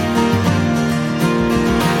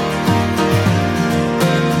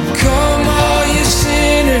 Come all you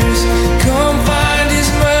sinners, come find His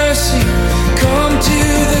mercy, come to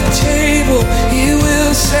the table, He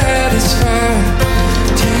will satisfy.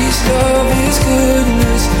 Taste of His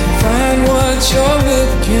goodness, find what you're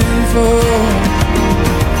looking for.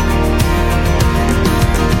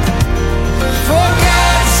 For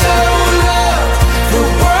God so loved the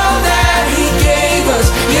world that He gave us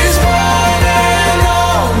His one and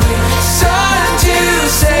only Son to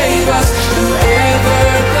save us. Whoever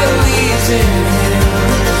believes in Him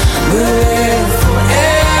will live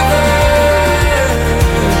forever.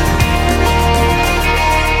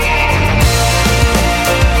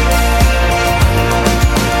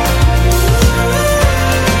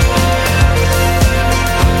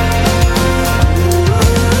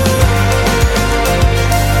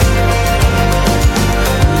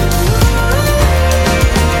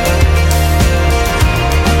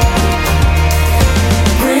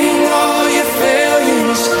 Bring all your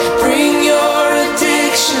failures, bring your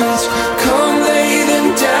addictions, come lay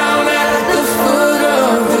them down at the foot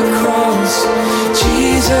of the cross.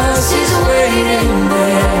 Jesus is waiting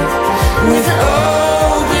there with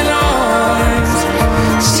open arms.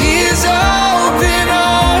 See His open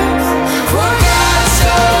arms. For God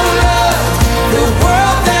so loved the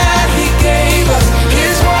world that He gave us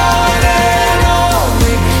His one and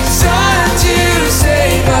only Son to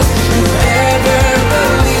save us. Whoever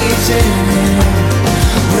believes in Him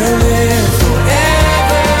will live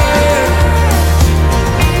forever.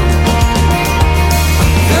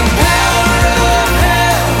 The power of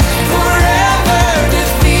hell forever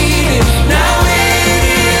defeated. Now it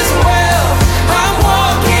is well. I'm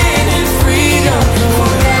walking in freedom.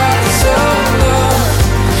 For God so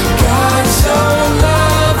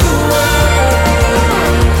loved the world.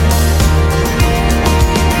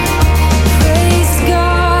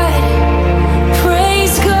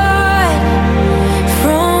 Praise God,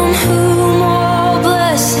 from whom all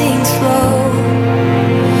blessings flow.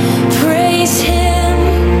 Praise Him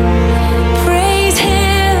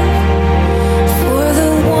for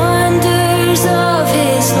the wonders of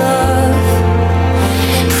His love.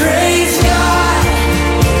 Praise God,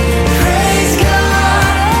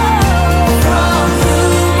 from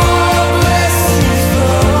whom all blessings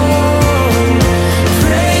flow.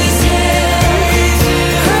 Praise Him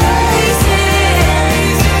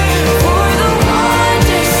for the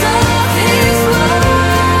wonders of His love.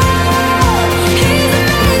 His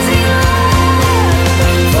amazing love.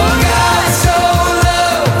 For God so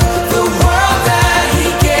loved the world that He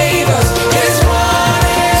gave us His one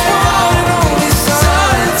and only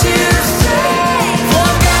Son to save.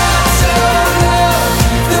 For God so loved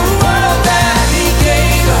the world that He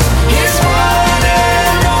gave us His one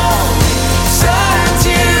and only Son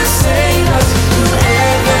to save us.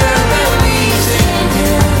 Whoever believes in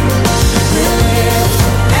Him will live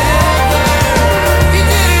forever. He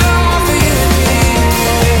did it all for you and me.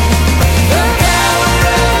 The power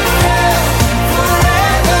of hell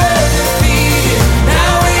forever defeated.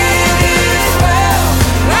 Now it is well.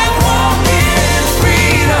 I'm walking in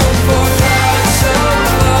freedom. For God so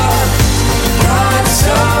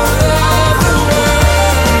loved the world.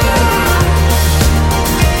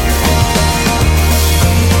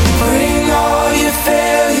 Bring all your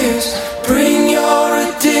failures, bring your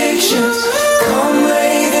addictions, come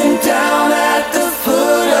lay them down at the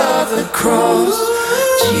foot of the cross.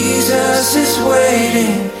 Jesus is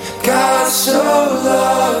waiting. God so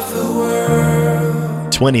loved the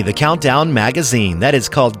world. 20 The Countdown Magazine. That is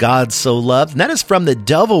called God So Loved, and that is from the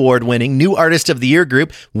Dove Award-winning New Artist of the Year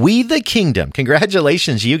group, We the Kingdom.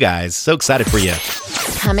 Congratulations, you guys. So excited for you.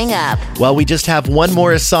 Coming up. Well, we just have one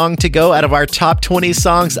more song to go out of our top 20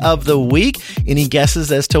 songs of the week. Any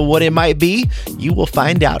guesses as to what it might be? You will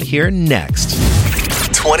find out here next.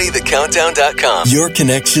 20thecountdown.com. Your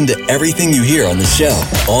connection to everything you hear on the show.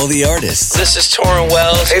 All the artists. This is Torrin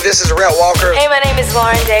Wells. Hey, this is Rhett Walker. Hey, my name is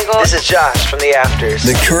Lauren Daigle. This is Josh from The Afters.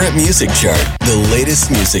 The current music chart. The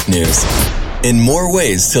latest music news. and more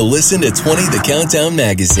ways to listen to 20 The Countdown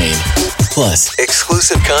magazine. Plus,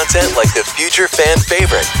 exclusive content like the Future Fan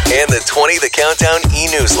Favorite and the 20 The Countdown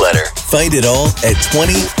e-newsletter. Find it all at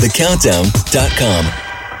 20thecountdown.com.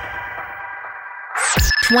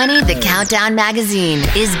 20 The Countdown magazine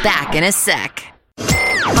is back in a sec.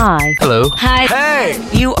 Hi. Hello. Hi. Hey.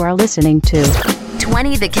 You are listening to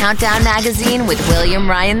 20 The Countdown magazine with William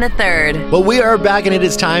Ryan III. Well, we are back, and it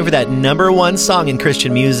is time for that number one song in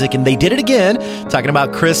Christian music, and they did it again, talking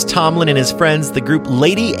about Chris Tomlin and his friends, the group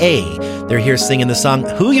Lady A. They're here singing the song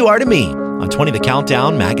Who You Are to Me on 20 The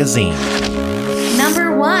Countdown magazine.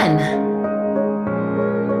 Number one.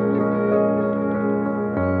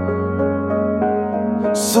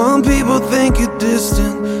 Some people think you're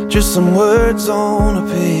distant, just some words on a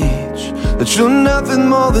page, that you're nothing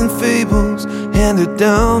more than fables handed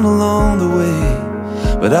down along the way.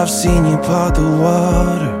 But I've seen you part the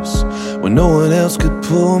waters when no one else could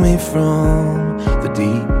pull me from the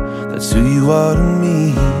deep. That's who you are to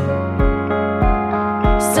me.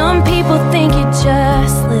 Some people think you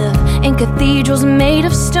just live in cathedrals made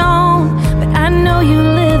of stone, but I know you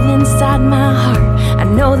live inside my heart. I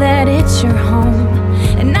know that it's your home.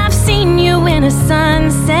 And I've seen you in a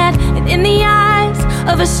sunset and in the eyes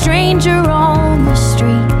of a stranger on the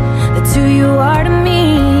street. That's who you are to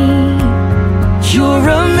me. You're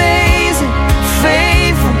amazing,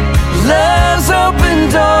 faithful, love's open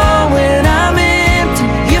door when I'm empty.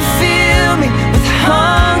 You fill me with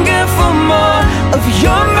hunger for more of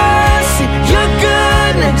your mercy, your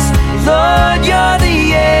goodness. Lord, you're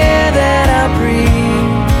the air that I breathe.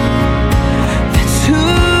 That's who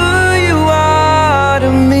you are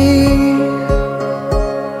to me.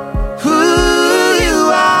 Who you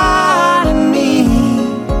are to me.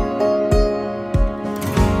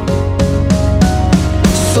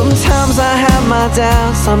 Sometimes I have my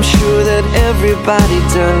doubts, I'm sure that everybody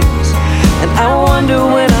does. And I wonder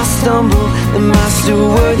when I stumble, am I still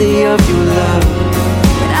worthy of your love?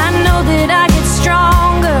 But I know that I get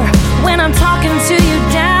stronger when I'm talking to you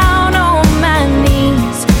down on my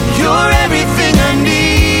knees. You're everything I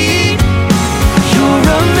need. You're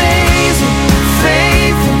amazing,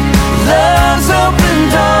 faithful, love's open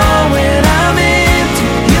door when I'm empty.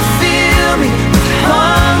 You fill me with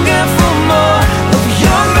hunger for more of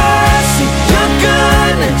your mercy, your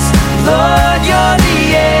goodness. Lord, you're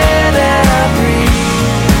the air that I breathe.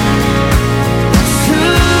 That's who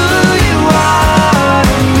you are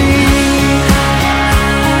to me.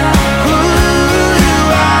 Who you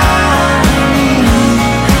are to me.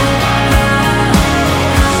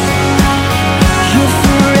 You're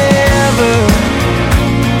forever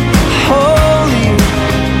holy.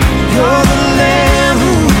 You're the Lamb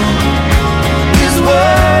who is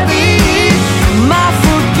worthy. My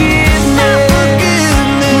forgiveness,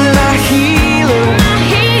 my healer,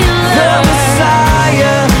 the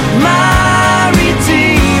Messiah, my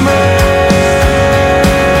Redeemer.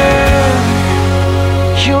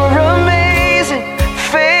 You're amazing,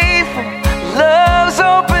 faithful, love's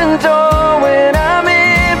open door when I'm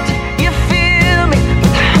empty. You fill me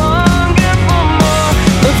with hunger for more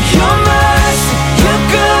of your mercy, your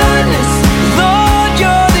goodness. Lord,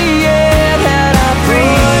 you're the air that I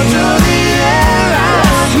breathe.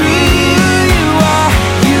 That's who you are.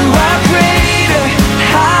 You are greater,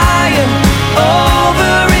 higher,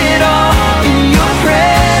 over it all. In your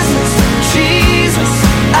presence, Jesus,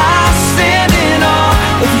 I stand in awe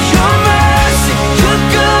of your mercy, your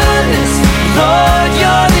goodness. Lord,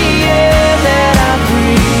 you're the air that I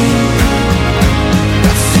breathe.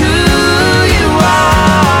 That's who you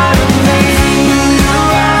are to me. Who you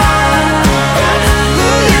are. That's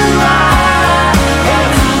who you are.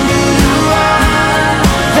 That's who you are.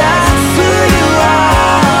 That's who you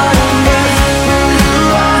are to me. Who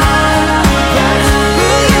you are. That's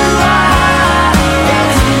who you are.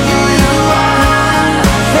 That's who you are.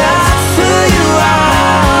 That's who you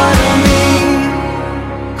are to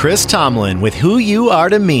me. Chris Tomlin with Who You Are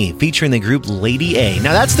to Me, featuring the group Lady A.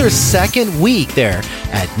 Now, that's their second week there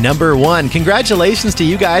at number one. Congratulations to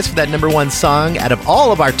you guys for that number one song out of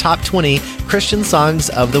all of our top 20 Christian songs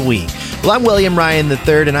of the week. Well, I'm William Ryan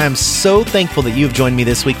III, and I am so thankful that you've joined me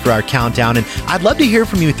this week for our countdown, and I'd love to hear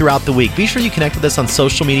from you throughout the week. Be sure you connect with us on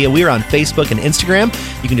social media. We are on Facebook and Instagram.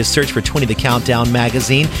 You can just search for 20 The Countdown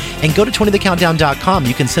magazine, and go to 20thecountdown.com.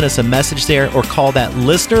 You can send us a message there or call that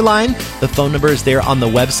listener line. The phone number is there on the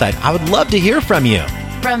website. I would love to hear from you.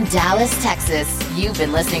 From Dallas, Texas, you've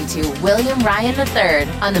been listening to William Ryan III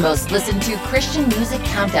on the most listened to Christian music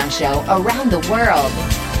countdown show around the world.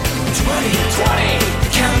 2020, the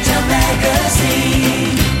Countdown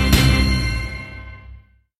Magazine.